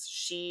because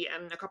she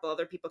and a couple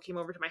other people came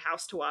over to my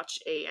house to watch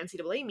a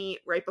NCAA meet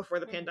right before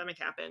the Mhm. pandemic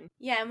happened.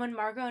 Yeah, and when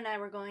Margot and I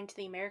were going to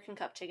the American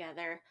Cup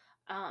together,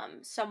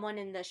 someone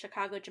in the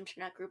Chicago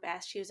Gymternet group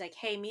asked, she was like,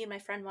 hey, me and my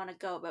friend want to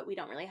go, but we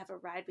don't really have a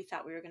ride. We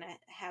thought we were going to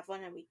have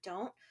one and we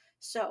don't.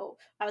 So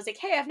I was like,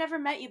 hey, I've never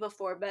met you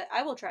before, but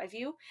I will drive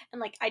you.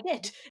 And like, I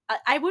did.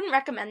 I wouldn't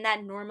recommend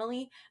that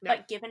normally, No,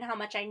 but given how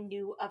much I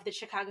knew of the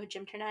Chicago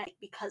Gymternet,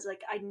 because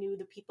like I knew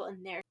the people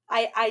in there,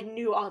 I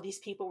knew all these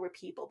people were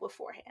people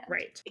beforehand.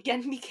 right.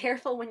 Again, be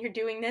careful when you're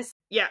doing this.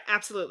 Yeah,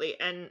 absolutely.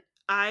 And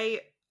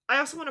I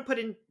also want to put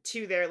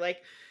into there,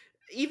 like,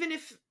 even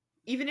if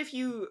even if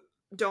you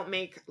don't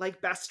make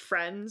like best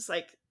friends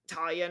like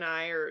Talia and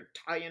I, or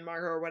Talia and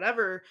Margot, or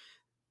whatever,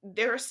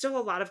 there are still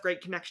a lot of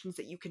great connections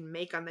that you can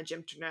make on the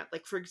Gymternet.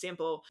 Like, for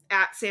example,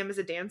 at Sam is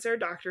a Dancer,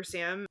 Dr.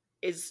 Sam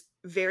is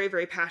very,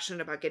 very passionate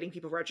about getting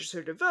people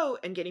registered to vote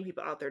and getting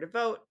people out there to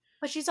vote.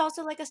 But she's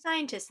also like a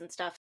scientist and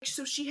stuff.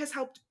 So she has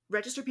helped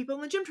register people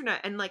in the Gymternet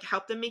and like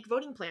help them make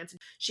voting plans.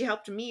 She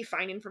helped me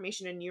find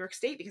information in New York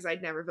State because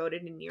I'd never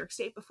voted in New York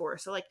State before.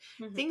 So like,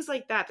 Mhm. things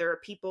like that. There are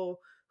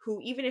people who,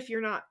 even if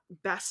you're not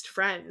best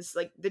friends,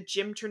 like the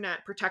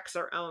Gymternet protects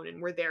our own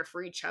and we're there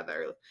for each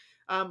other.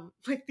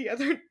 Like the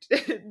other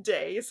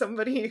day,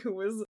 somebody who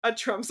was a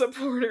Trump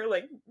supporter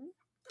like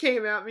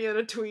came at me in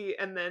a tweet,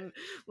 and then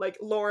like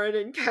Lauren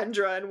and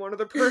Kendra and one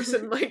other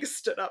person like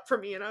stood up for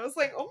me, and I was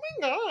like, oh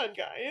my god,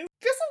 guys,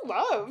 feel so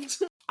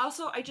loved.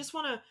 Also, I just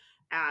want to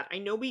add, I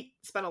know we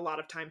spent a lot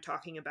of time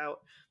talking about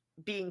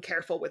being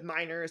careful with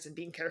minors and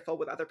being careful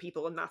with other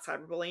people and not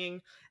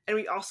cyberbullying, and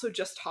we also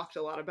just talked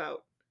a lot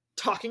about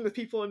talking with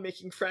people and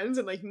making friends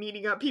and like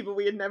meeting up people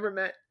we had never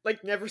met,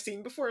 like never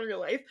seen before in real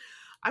life.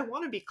 I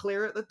want to be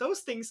clear that those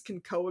things can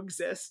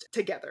coexist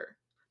together.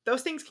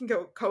 Those things can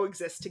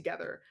coexist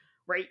together,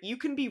 right? You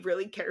can be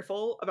really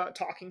careful about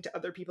talking to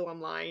other people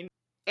online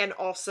and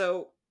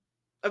also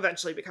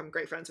eventually become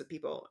great friends with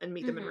people and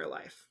meet them in Mhm. real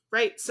life,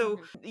 right? So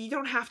Mhm. you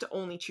don't have to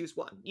only choose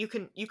one. You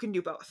can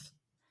do both.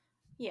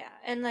 Yeah,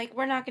 and like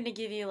we're not going to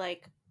give you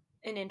like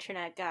an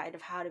internet guide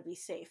of how to be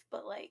safe,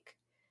 but like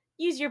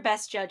use your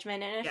best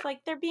judgment, and Yeah. if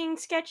like they're being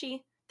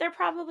sketchy, they're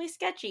probably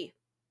sketchy.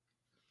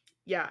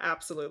 Yeah,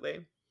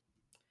 absolutely.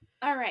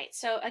 All right,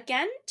 so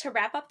again, to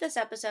wrap up this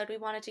episode, we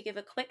wanted to give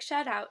a quick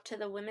shout out to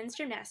the women's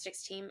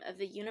gymnastics team of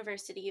the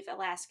University of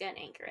Alaska in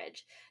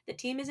Anchorage. The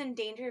team is in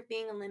danger of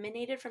being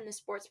eliminated from the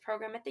sports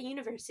program at the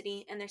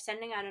university, and they're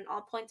sending out an all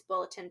points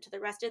bulletin to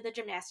the rest of the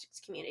gymnastics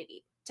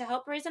community to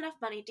help raise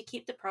enough money to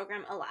keep the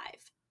program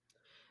alive.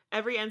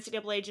 Every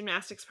NCAA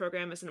gymnastics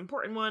program is an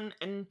important one,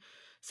 and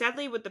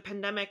sadly, with the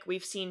pandemic,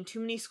 we've seen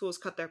too many schools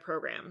cut their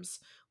programs.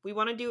 We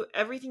want to do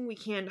everything we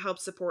can to help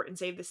support and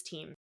save this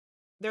team.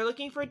 They're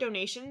looking for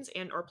donations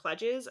and or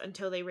pledges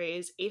until they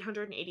raise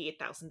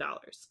 $888,000.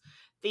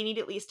 They need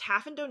at least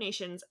half in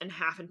donations and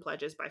half in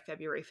pledges by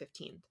February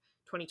 15th,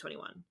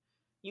 2021.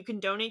 You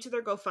can donate to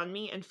their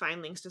GoFundMe and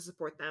find links to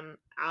support them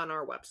on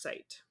our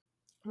website.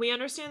 We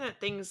understand that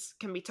things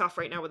can be tough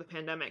right now with the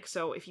pandemic,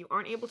 so if you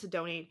aren't able to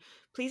donate,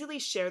 please at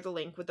least share the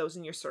link with those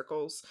in your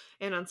circles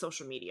and on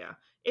social media,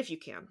 if you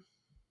can.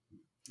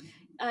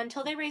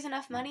 Until they raise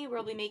enough money,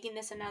 we'll be making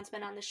this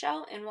announcement on the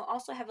show, and we'll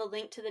also have a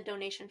link to the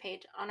donation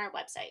page on our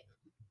website.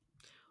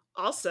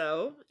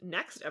 Also,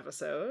 next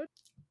episode,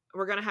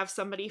 we're going to have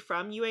somebody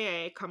from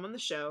UAA come on the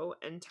show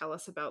and tell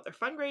us about their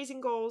fundraising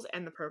goals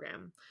and the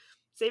program.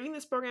 Saving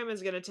this program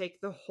is going to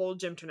take the whole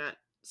Gymternet,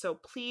 so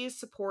please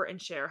support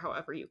and share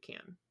however you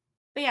can.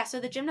 But yeah, so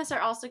the gymnasts are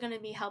also going to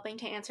be helping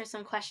to answer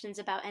some questions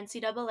about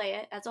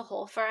NCAA as a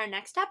whole for our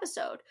next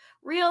episode.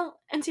 Real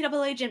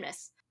NCAA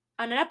gymnasts,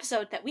 on an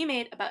episode that we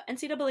made about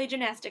NCAA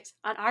gymnastics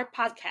on our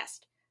podcast.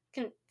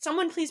 Can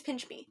someone please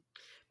pinch me?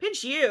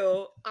 Pinch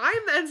you?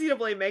 I'm the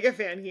NCAA mega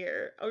fan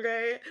here,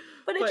 okay?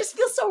 But it just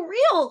feels so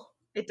real.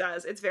 It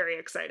does. It's very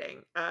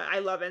exciting. I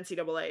love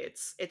NCAA.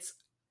 It's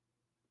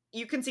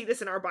you can see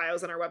this in our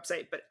bios on our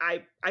website, but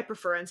I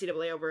prefer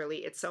NCAA over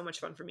Elite. It's so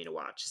much fun for me to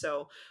watch.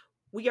 So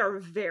we are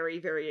very,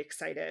 very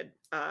excited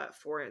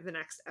for the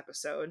next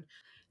episode.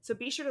 So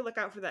be sure to look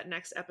out for that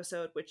next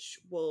episode, which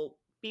will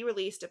be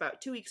released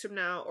about 2 weeks from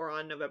now or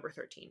on November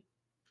 13th.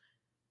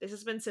 This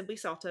has been Simply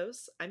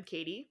Saltos. I'm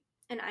Katie.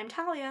 And I'm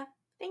Talia.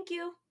 Thank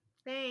you.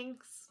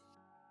 Thanks.